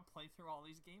do. I'm gonna play through all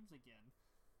these games again.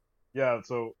 Yeah,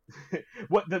 so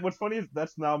what's funny is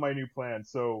that's now my new plan.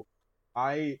 So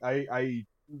I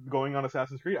going on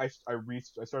Assassin's Creed, I started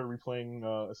replaying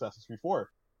Assassin's Creed 4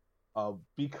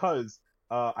 because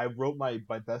I wrote my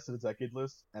best of the decade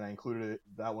list, and I included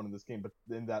that one in this game, but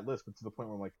in that list, but to the point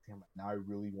where I'm like, damn, now I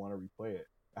really want to replay it.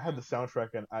 I have the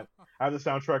soundtrack, and I have the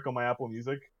soundtrack on my Apple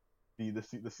Music,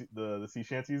 the sea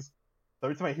shanties. So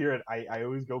every time I hear it, I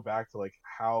always go back to like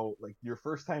how like your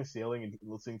first time sailing and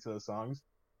listening to those songs.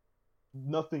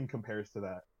 Nothing compares to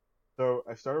that. So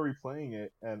I started replaying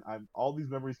it, and all these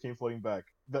memories came flooding back.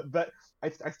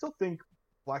 I still think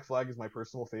Black Flag is my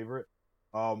personal favorite.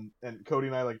 And Cody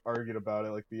and I like argued about it,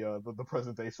 like the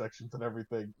present day sections and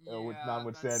everything, with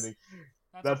notwithstanding.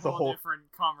 That's a whole different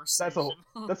conversation.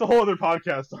 That's a whole other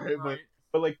podcast, right? Right.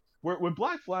 But like with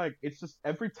Black Flag, it's just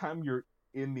every time you're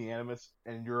in the Animus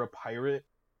and you're a pirate,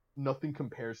 nothing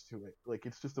compares to it. Like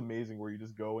it's just amazing where you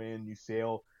just go in, you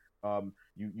sail.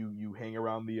 You hang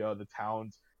around the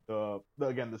towns.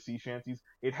 again, the sea shanties.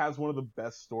 It has one of the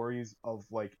best stories of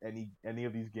like any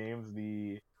of these games.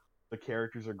 The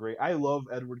characters are great. I love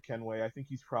Edward Kenway. I think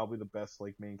he's probably the best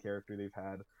like main character they've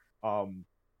had. Um,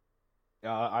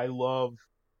 I love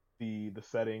the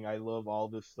setting. I love all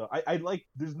this stuff. I like.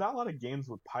 There's not a lot of games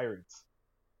with pirates.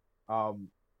 Um,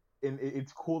 and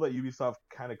it's cool that Ubisoft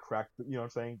kind of cracked. You know what I'm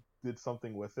saying? Did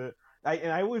something with it.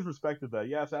 I always respected that.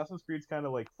 Yeah, Assassin's Creed's kind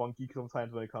of like funky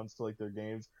sometimes when it comes to like their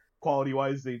games. Quality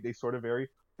wise, they sort of vary.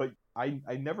 But I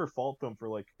never fault them for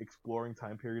like exploring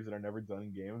time periods that are never done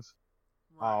in games.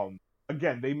 Right.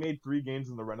 Again, they made 3 games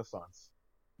in the Renaissance.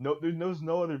 No, there's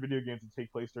no other video games that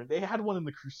take place during. They had one in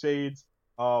the Crusades.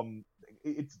 Um,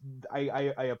 it's I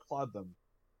applaud them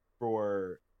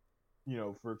for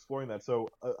for exploring that. So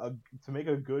to make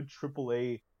a good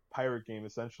AAA pirate game,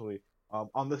 essentially,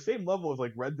 on the same level as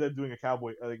like Red Dead doing a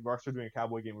cowboy, like Rockstar doing a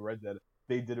cowboy game with Red Dead,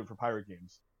 they did it for pirate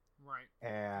games, Right.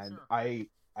 and Sure.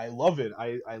 I love it.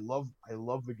 I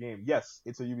love the game. Yes,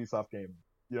 it's a Ubisoft game.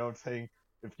 You know what I'm saying?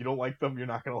 If you don't like them, you're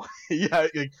not gonna like. Yeah,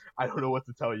 like, I don't know what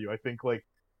to tell you. I think like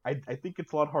I think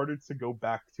it's a lot harder to go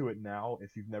back to it now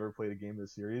if you've never played a game of the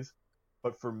series.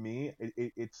 But for me,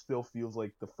 it still feels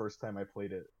like the first time I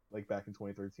played it, like back in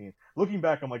 2013. Looking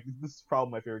back, I'm like, this is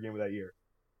probably my favorite game of that year.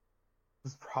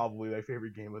 This is probably my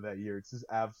favorite game of that year. It's just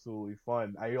absolutely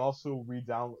fun. I also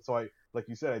re-download, so like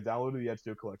you said, I downloaded the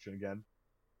Ezio collection again,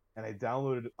 and I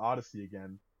downloaded Odyssey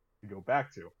again to go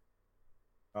back to.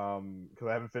 Because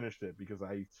I haven't finished it because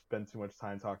I spend too much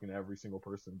time talking to every single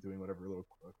person, doing whatever little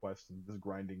quest and just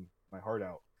grinding my heart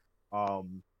out.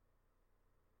 Um,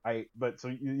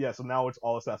 so now it's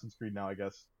all Assassin's Creed now, I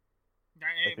guess. I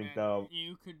Hey, think man,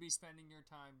 you could be spending your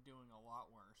time doing a lot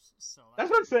worse. So that's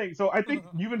what I'm saying. So I think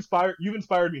you've inspired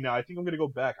me now. I think I'm gonna go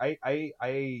back.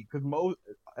 Because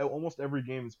almost every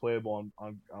game is playable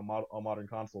on modern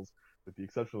consoles, with the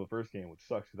exception of the first game, which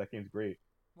sucks because that game's great.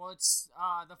 Well, it's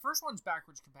the first one's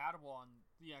backwards compatible on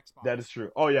the Xbox. That is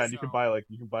true. Oh yeah, and So, you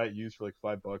can buy it used for like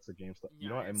 $5 at GameStop. yeah, You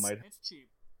know what? it's cheap.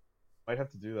 Might have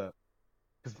to do that.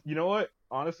 Because you know what?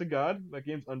 Honest to God, that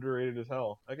game's underrated as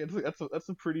hell. Like that's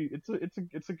a pretty it's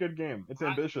a good game. It's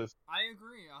ambitious. I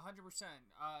agree 100%.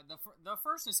 The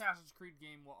first Assassin's Creed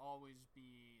game will always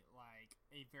be like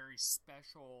a very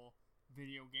special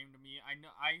video game to me.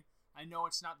 I know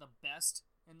it's not the best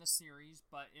in the series,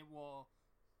 but it will.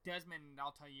 Desmond and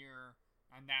Altair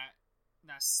and that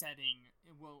setting,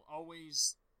 it will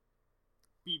always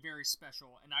be very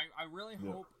special. And I really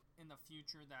hope in the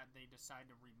future that they decide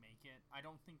to remake it. I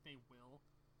don't think they will,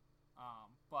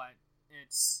 but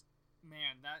it's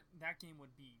that game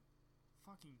would be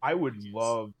fucking gorgeous. I would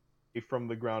love a from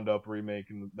the ground up remake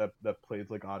and that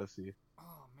plays like Odyssey.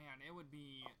 Oh man, it would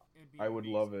be. I would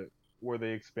amazing. love it where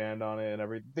they expand on it and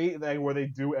everything. Where they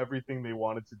do everything they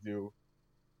wanted to do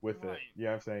with Right. it. You know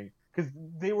what I'm saying? Because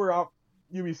they were out.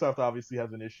 Ubisoft obviously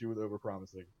has an issue with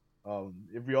overpromising.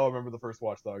 If we all remember the first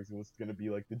Watch Dogs, it was going to be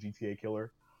like the GTA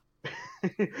killer.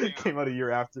 Yeah. Came out a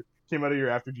year after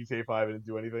GTA 5 and didn't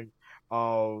do anything.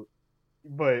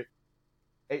 But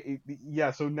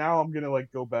yeah, so now I'm gonna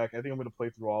like go back. I think I'm gonna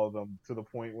play through all of them to the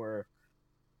point where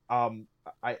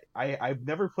I've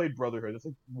never played Brotherhood. That's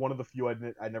like one of the few I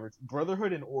never.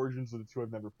 Brotherhood and Origins are the two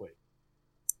I've never played.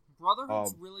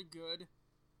 Brotherhood's really good.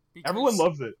 Because, everyone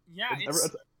loves it. Yeah,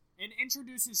 it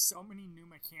introduces so many new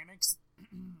mechanics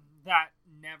that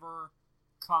never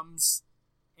comes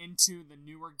into the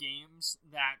newer games.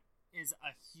 That is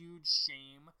a huge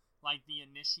shame. Like the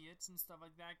initiates and stuff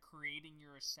like that, creating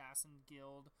your assassin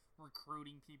guild,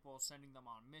 recruiting people, sending them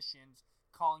on missions,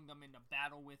 calling them into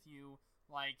battle with you.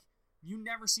 Like, you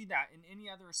never see that in any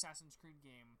other Assassin's Creed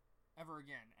game ever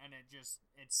again. And it's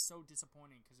so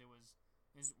disappointing because it was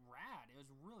rad. It was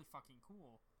really fucking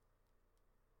cool.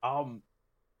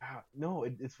 No,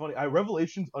 it's funny.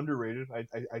 Revelation's underrated.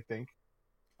 I think.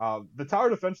 The tower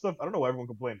defense stuff. I don't know why everyone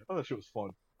complained. I thought that shit was fun.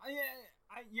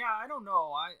 I don't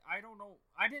know. I don't know.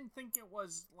 I didn't think it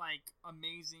was like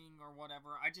amazing or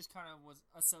whatever. I just kind of was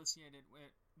associated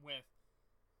with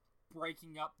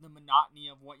breaking up the monotony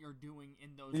of what you're doing in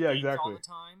those games all the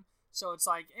time. So it's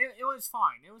like it was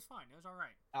fine. It was fine. It was all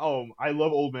right. I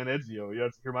love Old Man Ezio. Yeah,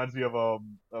 it reminds me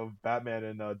of Batman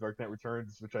and Dark Knight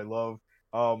Returns, which I love.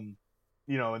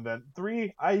 And then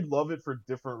 3, I love it for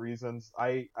different reasons.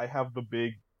 I have the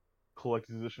big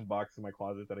collector's edition box in my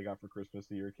closet that I got for Christmas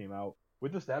the year it came out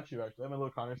with the statue. Actually, I have my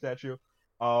little Connor statue.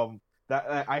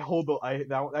 That I hold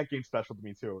that game's special to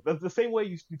me too. That's the same way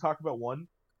you talk about 1.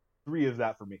 3 is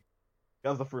that for me. That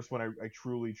was the first one I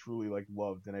truly like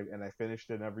loved, and I finished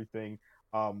it and everything.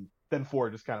 Then 4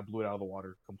 just kind of blew it out of the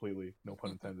water completely. No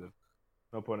pun intended.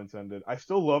 No pun intended. I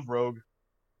still love Rogue.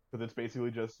 because it's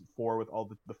basically just 4 with all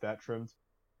the fat trimmed.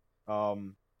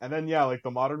 And then yeah, like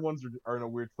the modern ones are in a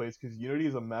weird place because Unity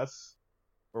is a mess,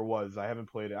 or was. I haven't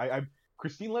played it.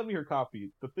 Christine lent me her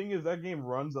copy. The thing is that game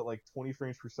runs at like 20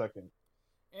 frames per second,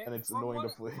 and it's annoying to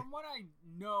play. From what I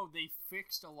know, they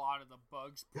fixed a lot of the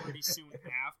bugs pretty soon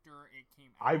after it came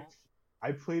out.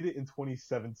 I played it in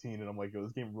 2017, and I'm like, yo,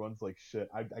 this game runs like shit.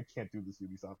 I can't do this,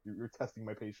 Ubisoft. You're testing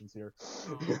my patience here.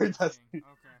 Oh,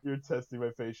 You're testing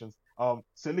my patience.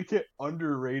 Syndicate,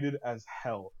 underrated as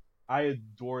hell. I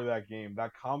adore that game.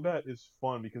 That combat is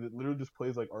fun because it literally just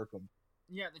plays like Arkham.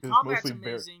 Yeah, the combat's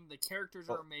amazing. The characters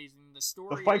are amazing. The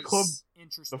story is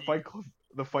interesting.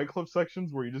 The Fight Club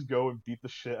sections where you just go and beat the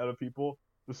shit out of people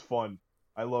is fun.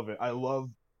 I love it. I love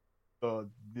the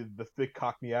thick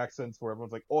Cockney accents where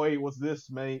everyone's like, "Oi, what's this,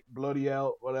 mate? Bloody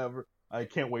hell, whatever." I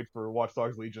can't wait for Watch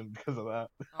Dogs Legion because of that.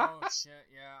 Oh shit!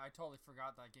 Yeah, I totally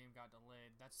forgot that game got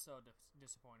delayed. That's so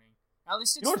disappointing. At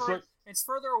least it's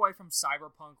further away from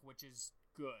Cyberpunk, which is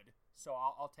good. So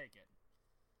I'll take it.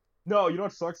 No, you know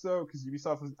what sucks though, because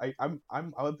Ubisoft is I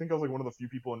think I was like one of the few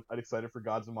people excited for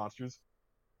Gods and Monsters,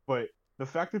 but the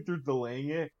fact that they're delaying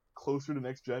it closer to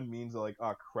next gen means that like,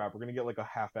 oh crap, we're gonna get like a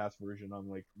half-ass version on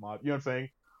like mod. You know what I'm saying?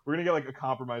 We're gonna get like a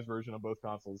compromised version on both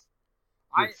consoles.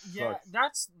 That's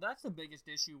the biggest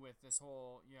issue with this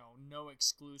whole no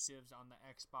exclusives on the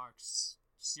Xbox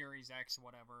Series X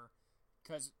whatever,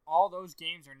 because all those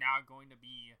games are now going to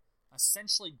be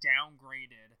essentially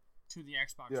downgraded to the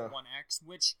Xbox One X,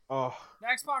 which the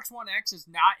Xbox One X is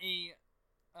not a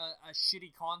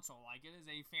shitty console. Like, it is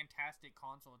a fantastic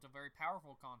console. It's a very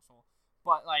powerful console.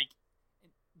 But, like,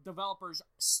 developers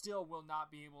still will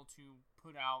not be able to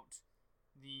put out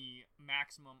the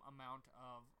maximum amount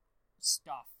of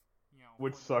stuff,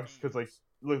 Which sucks, because, like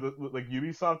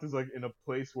Ubisoft is, like, in a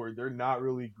place where they're not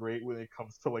really great when it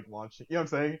comes to, like, launching. You know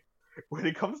what I'm saying? When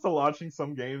it comes to launching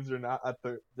some games, they're not at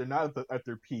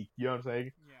their peak. You know what I'm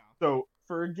saying? Yeah. So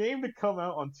for a game to come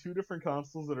out on 2 different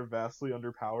consoles that are vastly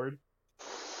underpowered,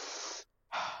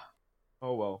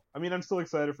 oh well. I mean, I'm still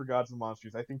excited for Gods and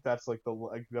Monsters. I think that's like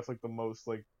the most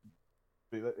like,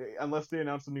 unless they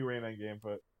announce a new Rayman game,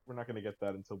 but we're not gonna get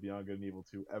that until Beyond Good and Evil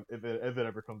 2 if it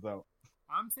ever comes out.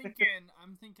 I'm thinking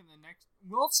the next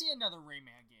we'll see another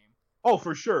Rayman game. Oh,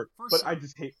 for sure. I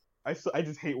just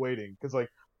hate waiting because like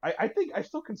I think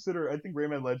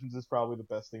Rayman Legends is probably the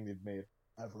best thing they've made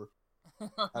ever.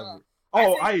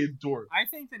 I adore it. I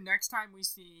think the next time we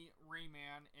see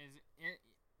Rayman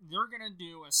they're gonna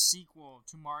do a sequel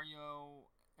to Mario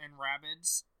and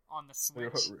Rabbids on the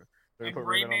Switch. And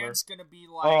Rayman's gonna be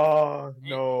like a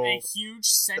huge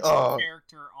central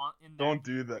character in that. Don't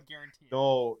do that. I guarantee it.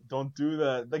 No, don't do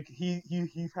that. Like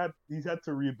he's had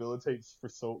to rehabilitate for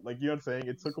so, like, you know what I'm saying?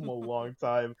 It took him a long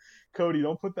time. Cody,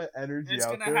 don't put that energy out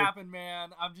there. It's gonna happen, man.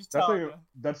 I'm just telling you.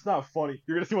 That's not funny.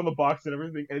 You're gonna see him on the box and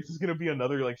everything, and it's just gonna be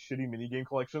another like shitty minigame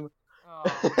collection. Oh,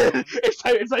 it's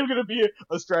not even gonna be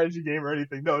a strategy game or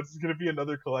anything. No, it's just gonna be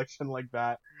another collection like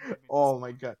that. Oh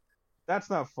my god.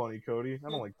 That's not funny, Cody. I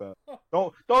don't like that.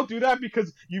 Don't do that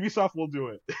because Ubisoft will do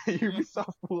it.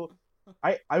 Ubisoft will.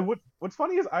 What's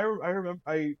funny is I remember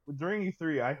during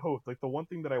E3 I hoped, like, the one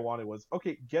thing that I wanted was,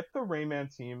 okay, get the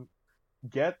Rayman team,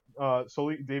 get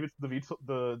David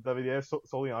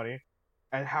Soliani,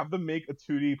 and have them make a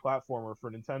 2D platformer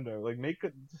for Nintendo. Like,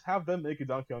 just have them make a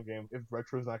Donkey Kong game if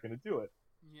Retro's not going to do it.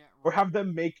 Yeah. Right. Or have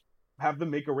them make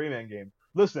a Rayman game.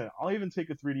 Listen, I'll even take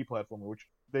a 3D platformer, which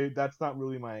that's not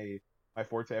really my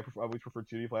forte. I always prefer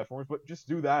 2D platformers, but just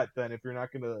do that then if you're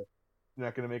not gonna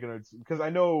make another. Because I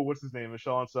know what's his name,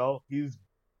 Michel Ancel. He's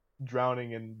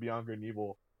drowning in Beyond Good and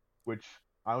Evil, which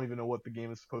I don't even know what the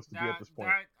game is supposed to be at this point.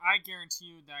 I guarantee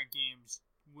you that games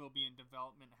will be in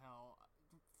development hell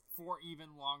for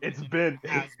even longer. It's than been. It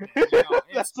has been.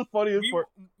 That's the funniest part.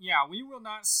 Yeah, we will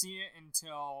not see it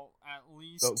until at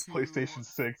least PlayStation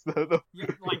 6.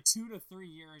 Like 2 to 3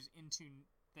 years into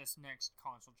this next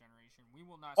console generation. We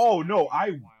will not see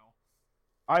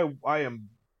I am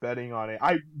betting on it.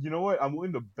 You know what? I'm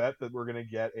willing to bet that we're gonna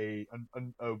get a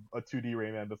 2D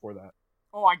Rayman before that.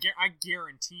 Oh, I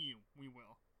guarantee you we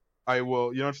will. I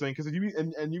will. You know what I'm saying? Because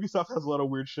and Ubisoft has a lot of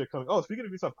weird shit coming. Oh, speaking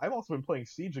of Ubisoft, I've also been playing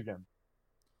Siege again.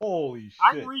 Holy shit!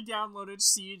 I re-downloaded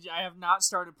Siege. I have not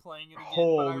started playing it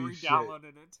again, but I re-downloaded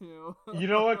it too. You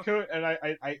know what, Cody? And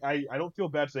I don't feel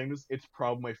bad saying this. It's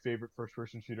probably my favorite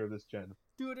first-person shooter of this gen.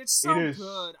 Dude, it's so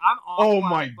good. I'm awful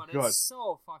my but god, it's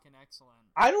so fucking excellent.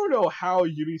 I don't know how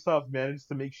Ubisoft managed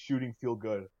to make shooting feel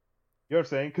good. You know what I'm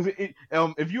saying? Because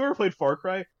if you ever played Far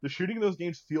Cry, the shooting in those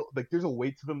games feel like there's a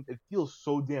weight to them. It feels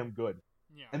so damn good.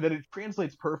 Yeah. And then it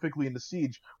translates perfectly into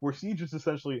Siege, where Siege is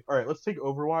essentially, all right, let's take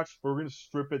Overwatch, but we're going to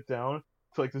strip it down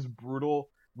to like this brutal,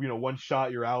 one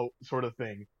shot you're out sort of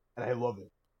thing, and I love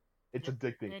it. It's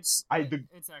addicting. It's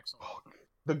excellent.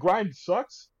 The grind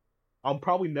sucks. I'm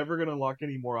probably never gonna unlock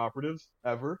any more operatives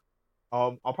ever.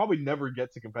 I'll probably never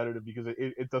get to competitive because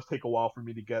it does take a while for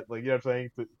me to get, like, you know what I'm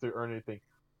saying, to earn anything.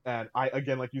 And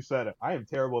again, like you said, I am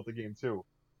terrible at the game too.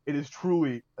 It is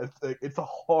truly, it's a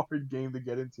hard game to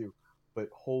get into, but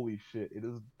holy shit, it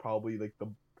is probably like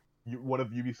one of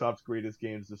Ubisoft's greatest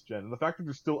games this gen. And the fact that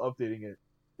they're still updating it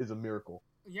is a miracle.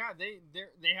 Yeah, they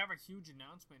have a huge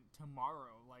announcement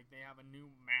tomorrow. Like, they have a new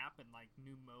map and like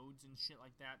new modes and shit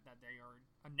like that they are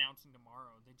announcing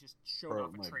tomorrow. They just showed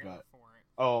off a trailer for it.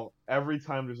 Oh, every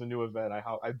time there's a new event,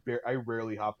 I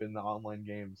rarely hop into online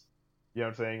games. You know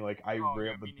what I'm saying? Like,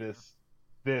 but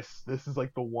this is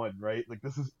like the one, right? Like,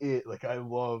 this is it. Like, I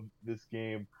love this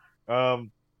game.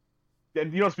 And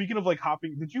speaking of like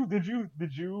hopping, did you do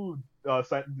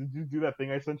that thing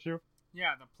I sent you?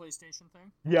 Yeah, the PlayStation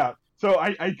thing? Yeah. So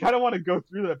I kind of want to go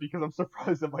through that because I'm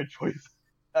surprised at my choice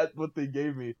at what they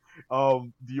gave me.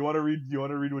 Do you want to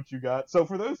read what you got? So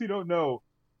for those who don't know,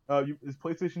 is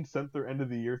PlayStation sent their end of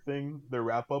the year thing, their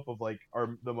wrap up of like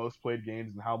the most played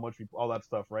games and how much all that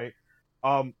stuff, right?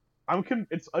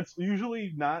 It's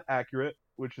usually not accurate,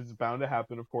 which is bound to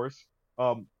happen, of course.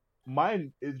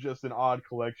 Mine is just an odd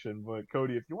collection, but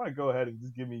Cody, if you want to go ahead and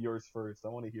just give me yours first, I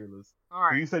want to hear this. All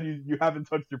right. You said you haven't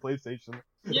touched your PlayStation.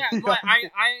 Yeah, but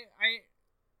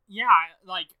yeah,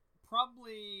 like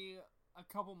probably a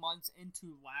couple months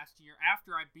into last year,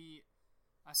 after I beat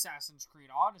Assassin's Creed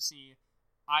Odyssey,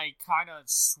 I kind of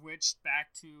switched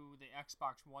back to the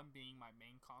Xbox One being my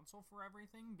main console for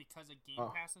everything because of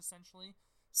Game Pass, essentially.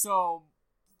 So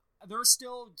there's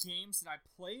still games that I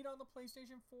played on the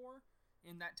PlayStation 4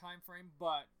 in that time frame,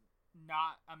 but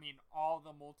all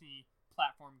the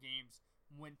multi-platform games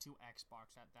went to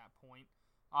Xbox at that point.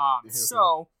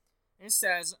 So it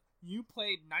says you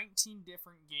played 19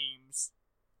 different games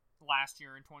last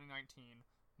year in 2019.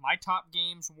 My top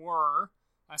games were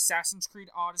Assassin's Creed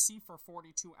Odyssey for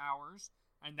 42 hours,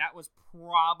 and that was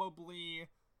probably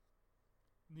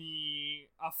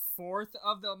a fourth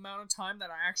of the amount of time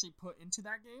that I actually put into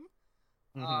that game.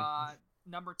 Mm-hmm.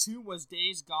 Number 2 was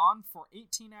Days Gone for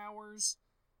 18 hours,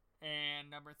 and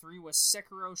number 3 was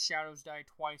Sekiro Shadows Die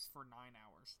Twice for 9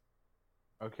 hours.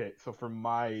 Okay, so for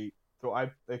mine, for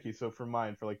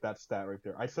like that stat right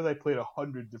there, I said I played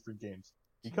 100 different games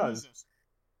because, Jesus.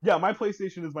 Yeah, my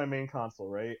PlayStation is my main console,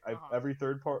 right? Every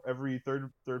third party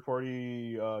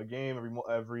game,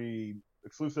 every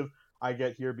exclusive I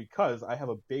get here because I have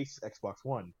a base Xbox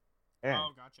One. And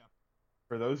gotcha.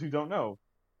 For those who don't know,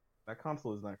 that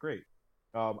console is not great.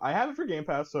 I have it for Game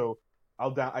Pass, so I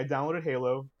downloaded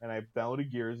Halo and I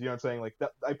downloaded Gears. You know what I'm saying? Like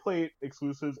that, I play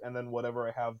exclusives and then whatever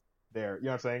I have there. You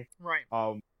know what I'm saying? Right.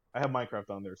 I have Minecraft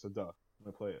on there, so duh, I'm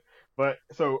gonna play it. But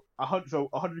so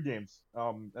 100 games.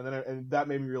 And that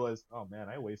made me realize, oh man,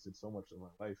 I wasted so much of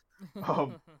my life.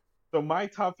 So my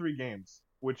top 3 games,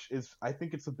 which is, I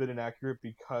think it's a bit inaccurate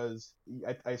because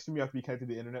I assume you have to be connected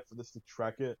to the internet for this to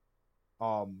track it.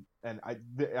 And I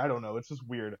don't know, it's just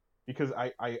weird. Because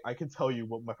I can tell you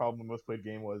what my probably most played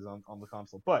game was on the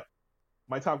console. But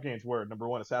my top games were, number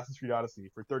 1, Assassin's Creed Odyssey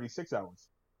for 36 hours.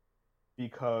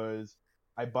 Because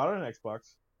I bought it on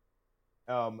Xbox.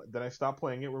 Then I stopped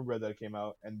playing it when Red Dead came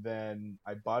out. And then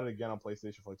I bought it again on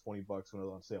PlayStation for like $20 when it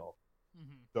was on sale.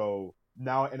 Mm-hmm. So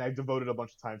now, and I devoted a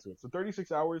bunch of time to it. So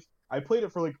 36 hours. I played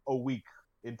it for like a week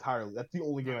entirely. That's the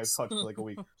only game I've touched for like a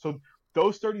week. So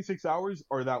those 36 hours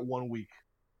are that 1 week.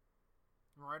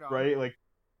 Right on. Right? Like,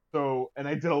 so, and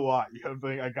I did a lot. You know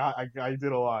what I'm saying? I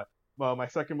did a lot. My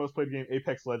second most played game,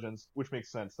 Apex Legends, which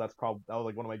makes sense. That was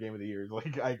like one of my game of the years.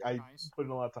 Like I nice. Put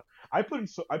in a lot of time. I put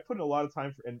in a lot of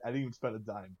time and I didn't even spend a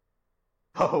dime.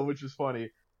 Oh, which is funny,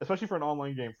 especially for an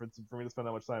online game for me to spend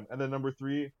that much time. And then number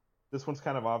 3, this one's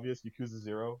kind of obvious, Yakuza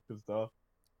 0, because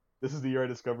this is the year I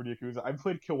discovered Yakuza. I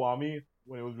played Kiwami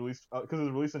when it was released because it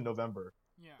was released in November.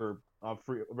 Yeah. For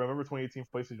November 2018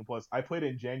 for PlayStation Plus. I played it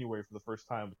in January for the first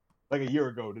time. Like a year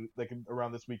ago, like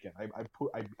around this weekend,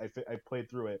 I played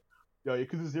through it.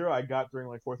 Yakuza 0 I got during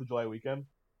like 4th of July weekend,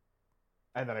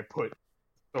 and then I put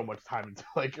so much time into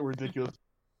like a ridiculous.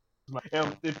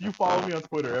 And if you follow me on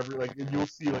Twitter, you'll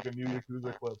see like a new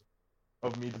Yakuza clip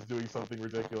of me just doing something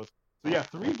ridiculous. So yeah,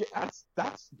 3.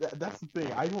 That's the thing.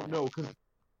 I don't know because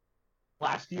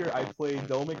last year I played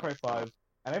Devil May Cry 5,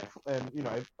 and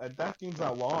that game's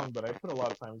not long, but I put a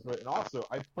lot of time into it, and also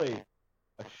I played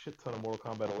a shit ton of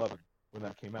Mortal Kombat 11 when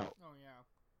that came out. Oh yeah.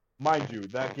 Mind you,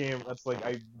 that game,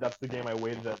 that's the game I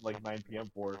waited at like 9 p.m.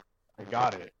 for. I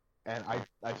got it, and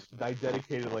I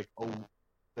dedicated like 2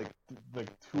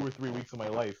 or 3 weeks of my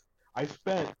life. I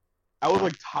spent I was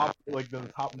like top, like the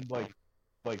top, like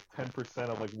 10%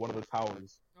 of like one of the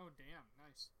towers. Oh damn,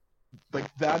 nice.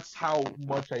 Like that's how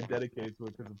much I dedicated to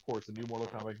it. Because of course, a new Mortal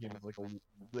Kombat game is like we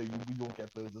don't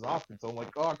get those as often. So I'm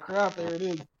like, oh crap, there it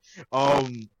is.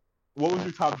 What was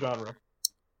your top genre?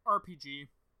 RPG.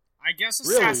 I guess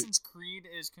Really? Assassin's Creed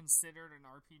is considered an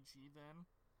RPG then.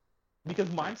 Because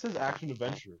mine says action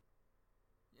adventure,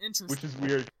 Interesting. which is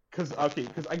weird. Because I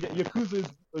get Yakuza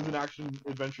is an action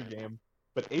adventure game,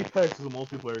 but Apex is a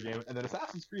multiplayer game, and then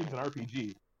Assassin's Creed is an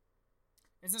RPG.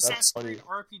 Is Assassin's Creed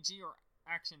RPG or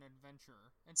action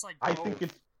adventure? It's like both. I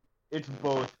think it's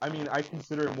both. I mean, I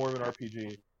consider it more of an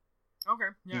RPG. Okay,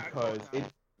 yeah.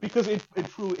 Because it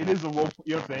truly is a role.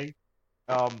 You know what I'm saying?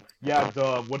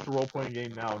 What's a role playing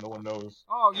game now? No one knows.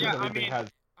 Oh yeah, I mean,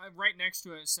 right next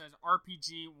to it says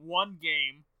RPG 1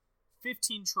 game,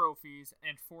 15 trophies,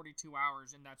 and 42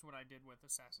 hours, and that's what I did with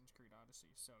Assassin's Creed Odyssey.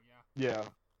 So yeah. Yeah.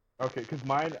 Okay, because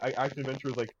mine action adventure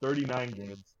is like 39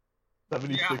 games,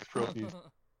 76 trophies,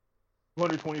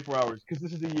 224 hours. Because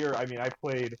this is a year. I mean, I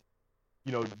played,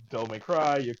 Devil May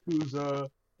Cry, Yakuza,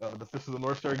 the Fist of the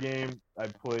North Star game. I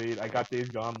got Days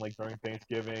Gone like during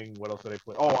Thanksgiving. What else did I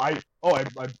play? I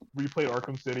replayed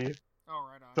Arkham City. Oh,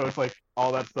 right on. So it's like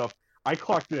all that stuff. I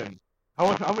clocked in.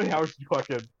 How many hours did you clock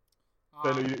in?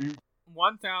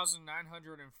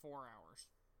 1,904 hours.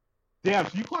 Damn,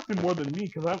 so you clocked in more than me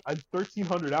because I'm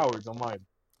 1,300 hours on mine.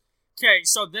 Okay,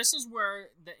 so this is where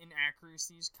the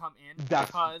inaccuracies come in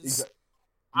because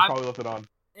you probably left it on.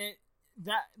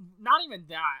 Not even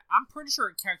that. I'm pretty sure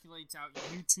it calculates out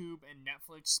YouTube and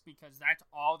Netflix because that's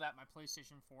all that my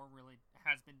PlayStation 4 really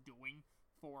has been doing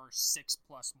for 6+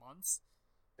 months.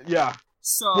 Yeah.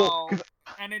 So,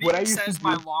 and it even says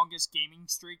my longest gaming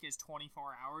streak is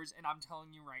 24 hours, and I'm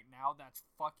telling you right now, that's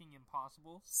fucking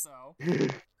impossible, so...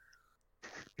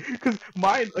 Because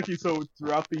mine, okay, so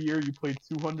throughout the year, you played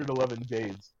 211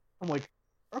 days. I'm like,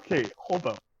 okay, hold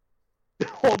up.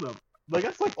 Like,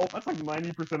 that's like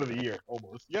 90% of the year,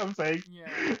 almost. You know what I'm saying?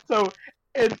 Yeah. So,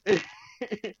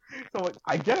 so like,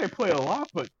 I get I play a lot,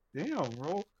 but damn,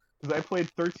 bro. Because I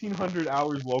played 1,300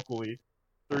 hours locally,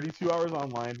 32 hours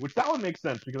online, which that would make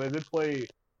sense because I did play,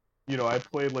 I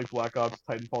played like Black Ops,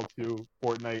 Titanfall 2,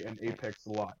 Fortnite, and Apex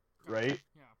a lot, right?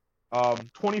 Yeah.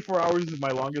 24 hours is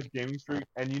my longest gaming streak,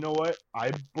 and you know what?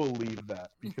 I believe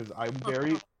that because I'm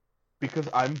very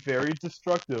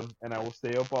destructive, and I will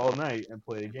stay up all night and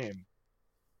play a game.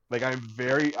 Like I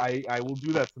will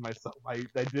do that to myself. I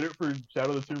did it for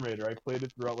Shadow of the Tomb Raider. I played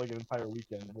it throughout like an entire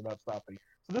weekend without stopping.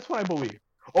 So this one I believe.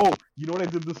 Oh, you know what I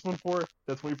did this one for?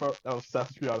 That was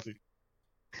Assassin's Creed Odyssey.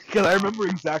 Because I remember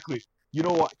exactly. You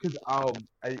know what? Because I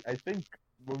think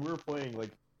when we were playing,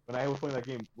 like when I was playing that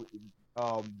game,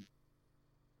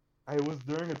 I was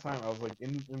during a time I was like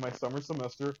in my summer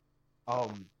semester,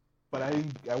 but I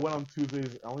went on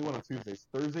Tuesdays. I only went on Tuesdays.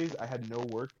 Thursdays I had no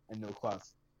work and no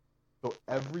class. So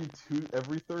every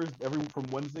Thursday, from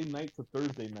Wednesday night to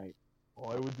Thursday night,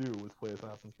 all I would do was play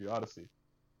Assassin's Creed Odyssey.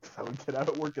 I would get out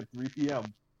of work at 3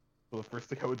 p.m. So the first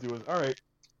thing I would do was, all right,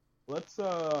 let's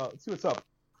see what's up.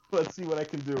 Let's see what I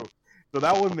can do. So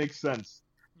that would make sense.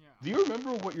 Yeah. Do you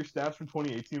remember what your stats from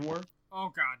 2018 were?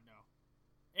 Oh God, no.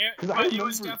 It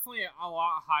was definitely a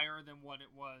lot higher than what it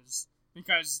was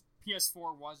because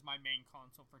PS4 was my main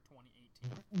console for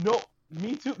 2018. No,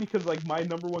 me too. Because like my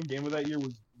number one game of that year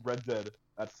was Red Dead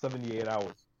at 78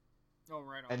 hours. Oh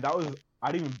right. On. And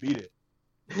I didn't even beat it.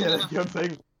 You know what I'm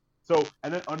saying? So,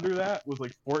 and then under that was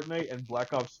like Fortnite and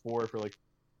Black Ops 4 for like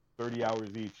 30 hours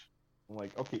each. I'm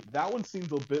like, okay, that one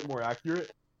seems a bit more accurate.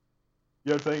 You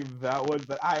know what I'm saying? That one,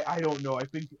 but I don't know. I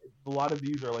think a lot of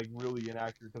these are like really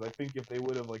inaccurate because I think if they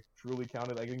would have like truly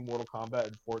counted, I think Mortal Kombat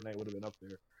and Fortnite would have been up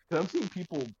there. Because I'm seeing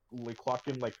people like clock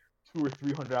in like 200 or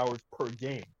 300 hours per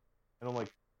game, and I'm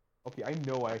like, okay, I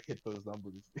know I hit those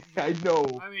numbers. I know.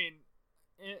 I mean,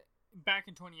 back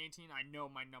in 2018, I know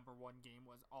my number one game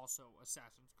was also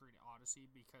Assassin's Creed Odyssey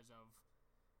because of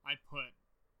I put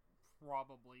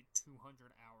probably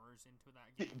 200 hours into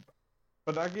that game.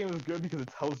 But that game is good because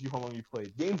it tells you how long you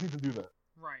played. Games need to do that.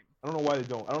 Right. I don't know why they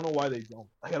don't.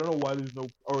 Like, I don't know why there's no...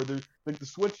 Or there's... Like, the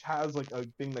Switch has, like, a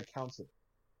thing that counts it.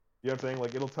 You know what I'm saying?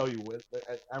 Like, it'll tell you.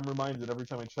 I'm reminded every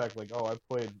time I check, like, oh, I've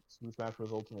played Super Smash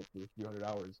Bros. Ultimate for 300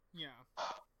 hours. Yeah.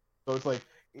 So it's like...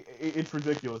 It's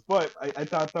ridiculous. But I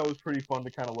thought that was pretty fun to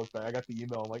kind of look back. I got the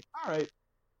email. I'm like, alright,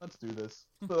 let's do this.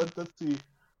 So let's see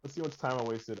how much time I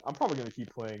wasted. I'm probably going to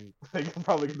keep playing. Like, I'm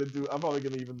probably going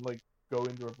to even, like, go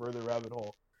into a further rabbit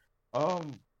hole. I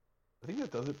think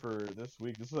that does it for this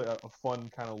week. This is like a fun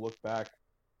kind of look back.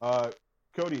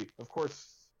 Cody, of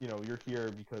course, you're here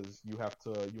because you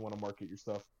want to market your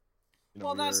stuff.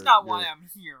 Well, that's not why I'm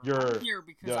here. You're, I'm here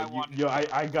because yeah, I want to. you,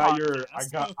 I got your,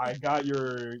 podcast. I got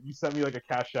your. You sent me like a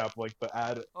cash app, like the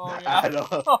ad, Oh, the yeah. ad,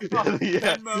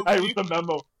 yeah, Venmo I me. with the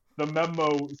memo. The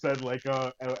memo said like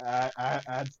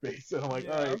ad space, and I'm like,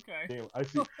 Yeah, all right, okay. damn, I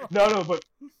see. No, but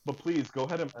please go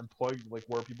ahead and plug like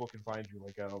where people can find you,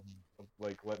 like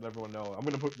letting everyone know. I'm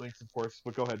gonna put links, of course,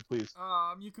 but go ahead, please.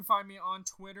 You can find me on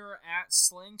Twitter at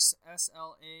Slinks,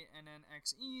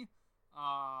 SLANNXE.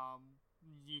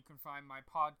 You can find my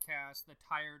podcast, the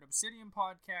Tired Obsidian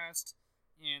Podcast,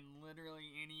 in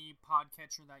literally any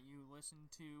podcatcher that you listen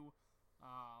to.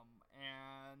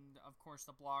 And of course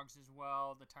the blogs as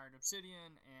well, the Tired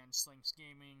Obsidian and Slinks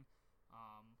Gaming.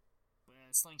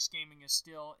 Slinks Gaming is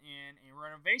still in a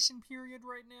renovation period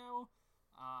right now,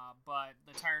 but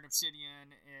the Tired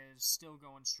Obsidian is still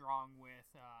going strong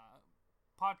with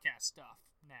podcast stuff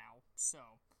now. So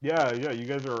Yeah, you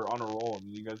guys are on a roll. I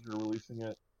mean, you guys are releasing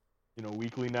it,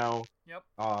 weekly now. Yep.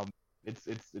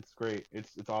 It's great.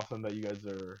 It's awesome that you guys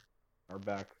are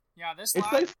back. Yeah, It's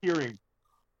nice hearing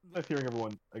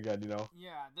everyone again.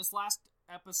 Yeah, this last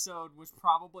episode was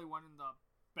probably one of the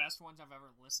best ones I've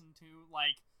ever listened to.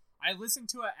 Like, I listened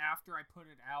to it after I put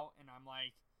it out, and I'm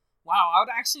like, wow, I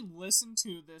would actually listen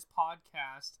to this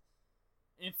podcast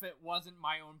if it wasn't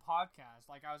my own podcast.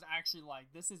 Like, I was actually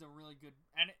like, this is a really good,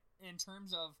 and in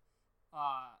terms of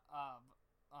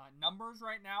numbers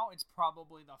right now, it's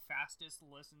probably the fastest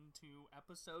listened to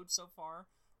episode so far,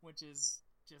 which is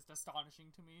just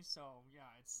astonishing to me. So yeah,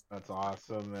 that's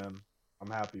awesome, man. I'm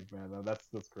happy, man.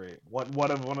 That's great.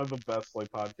 One of the best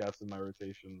like podcasts in my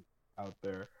rotation out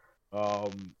there.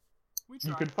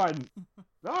 You can find.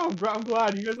 No, I'm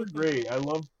glad you guys are great. I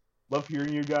love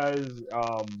hearing you guys.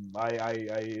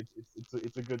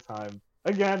 It's a good time.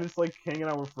 Again, it's like hanging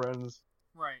out with friends.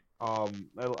 Right. I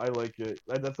like it.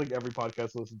 That's like every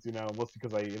podcast I listen to now, mostly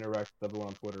because I interact with everyone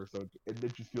on Twitter, so it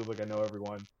just feels like I know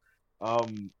everyone.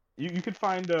 You could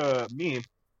find me.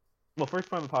 Well, first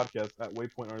find the podcast at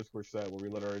waypoint_set, where we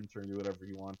let our intern do whatever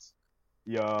he wants.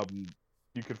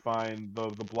 You could find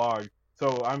the blog.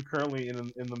 So I'm currently in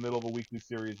the middle of a weekly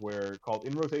series called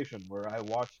In Rotation, where I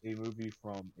watch a movie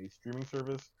from a streaming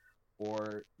service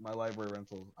or my library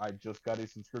rentals. I just got a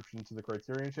subscription to the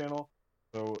Criterion channel,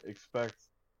 so expect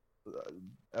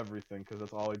everything, because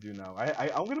that's all I do now.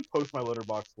 I'm gonna post my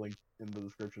Letterboxd link in the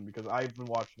description because I've been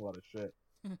watching a lot of shit,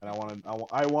 and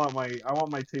I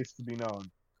want my taste to be known.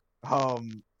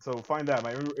 So find that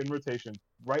my In Rotation.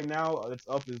 Right now, it's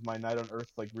up is my Night on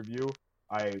Earth review.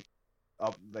 I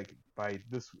up by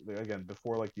this again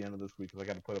before the end of this week, because I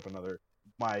got to put up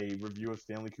my review of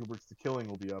Stanley Kubrick's The Killing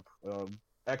will be up.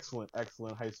 Excellent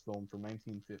heist film from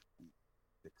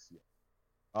 1956.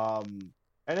 Yeah.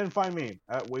 And then find me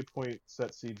at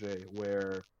waypoint_set_CJ,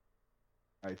 where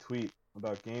I tweet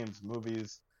about games,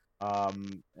 movies,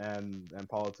 and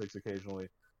politics occasionally.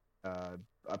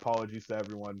 Apologies to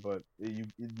everyone, but you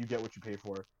get what you pay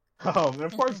for. And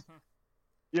of course,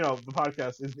 the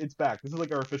podcast it's back. This is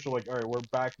our official all right, we're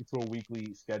back into a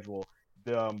weekly schedule.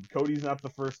 Cody's not the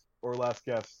first or last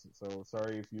guest, so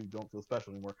sorry if you don't feel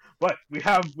special anymore. But we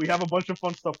have a bunch of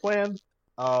fun stuff planned.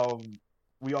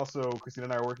 We also, Christina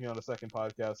and I are working on a second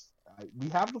podcast. We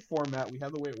have the format, we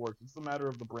have the way it works. It's a matter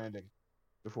of the branding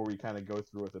before we kind of go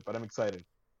through with it. But I'm excited.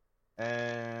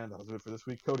 And that'll do it for this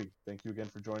week. Cody, thank you again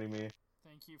for joining me.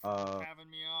 Thank you for having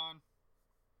me on.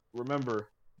 Remember,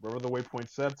 wherever the waypoint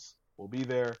sets, we'll be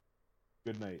there.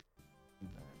 Good night.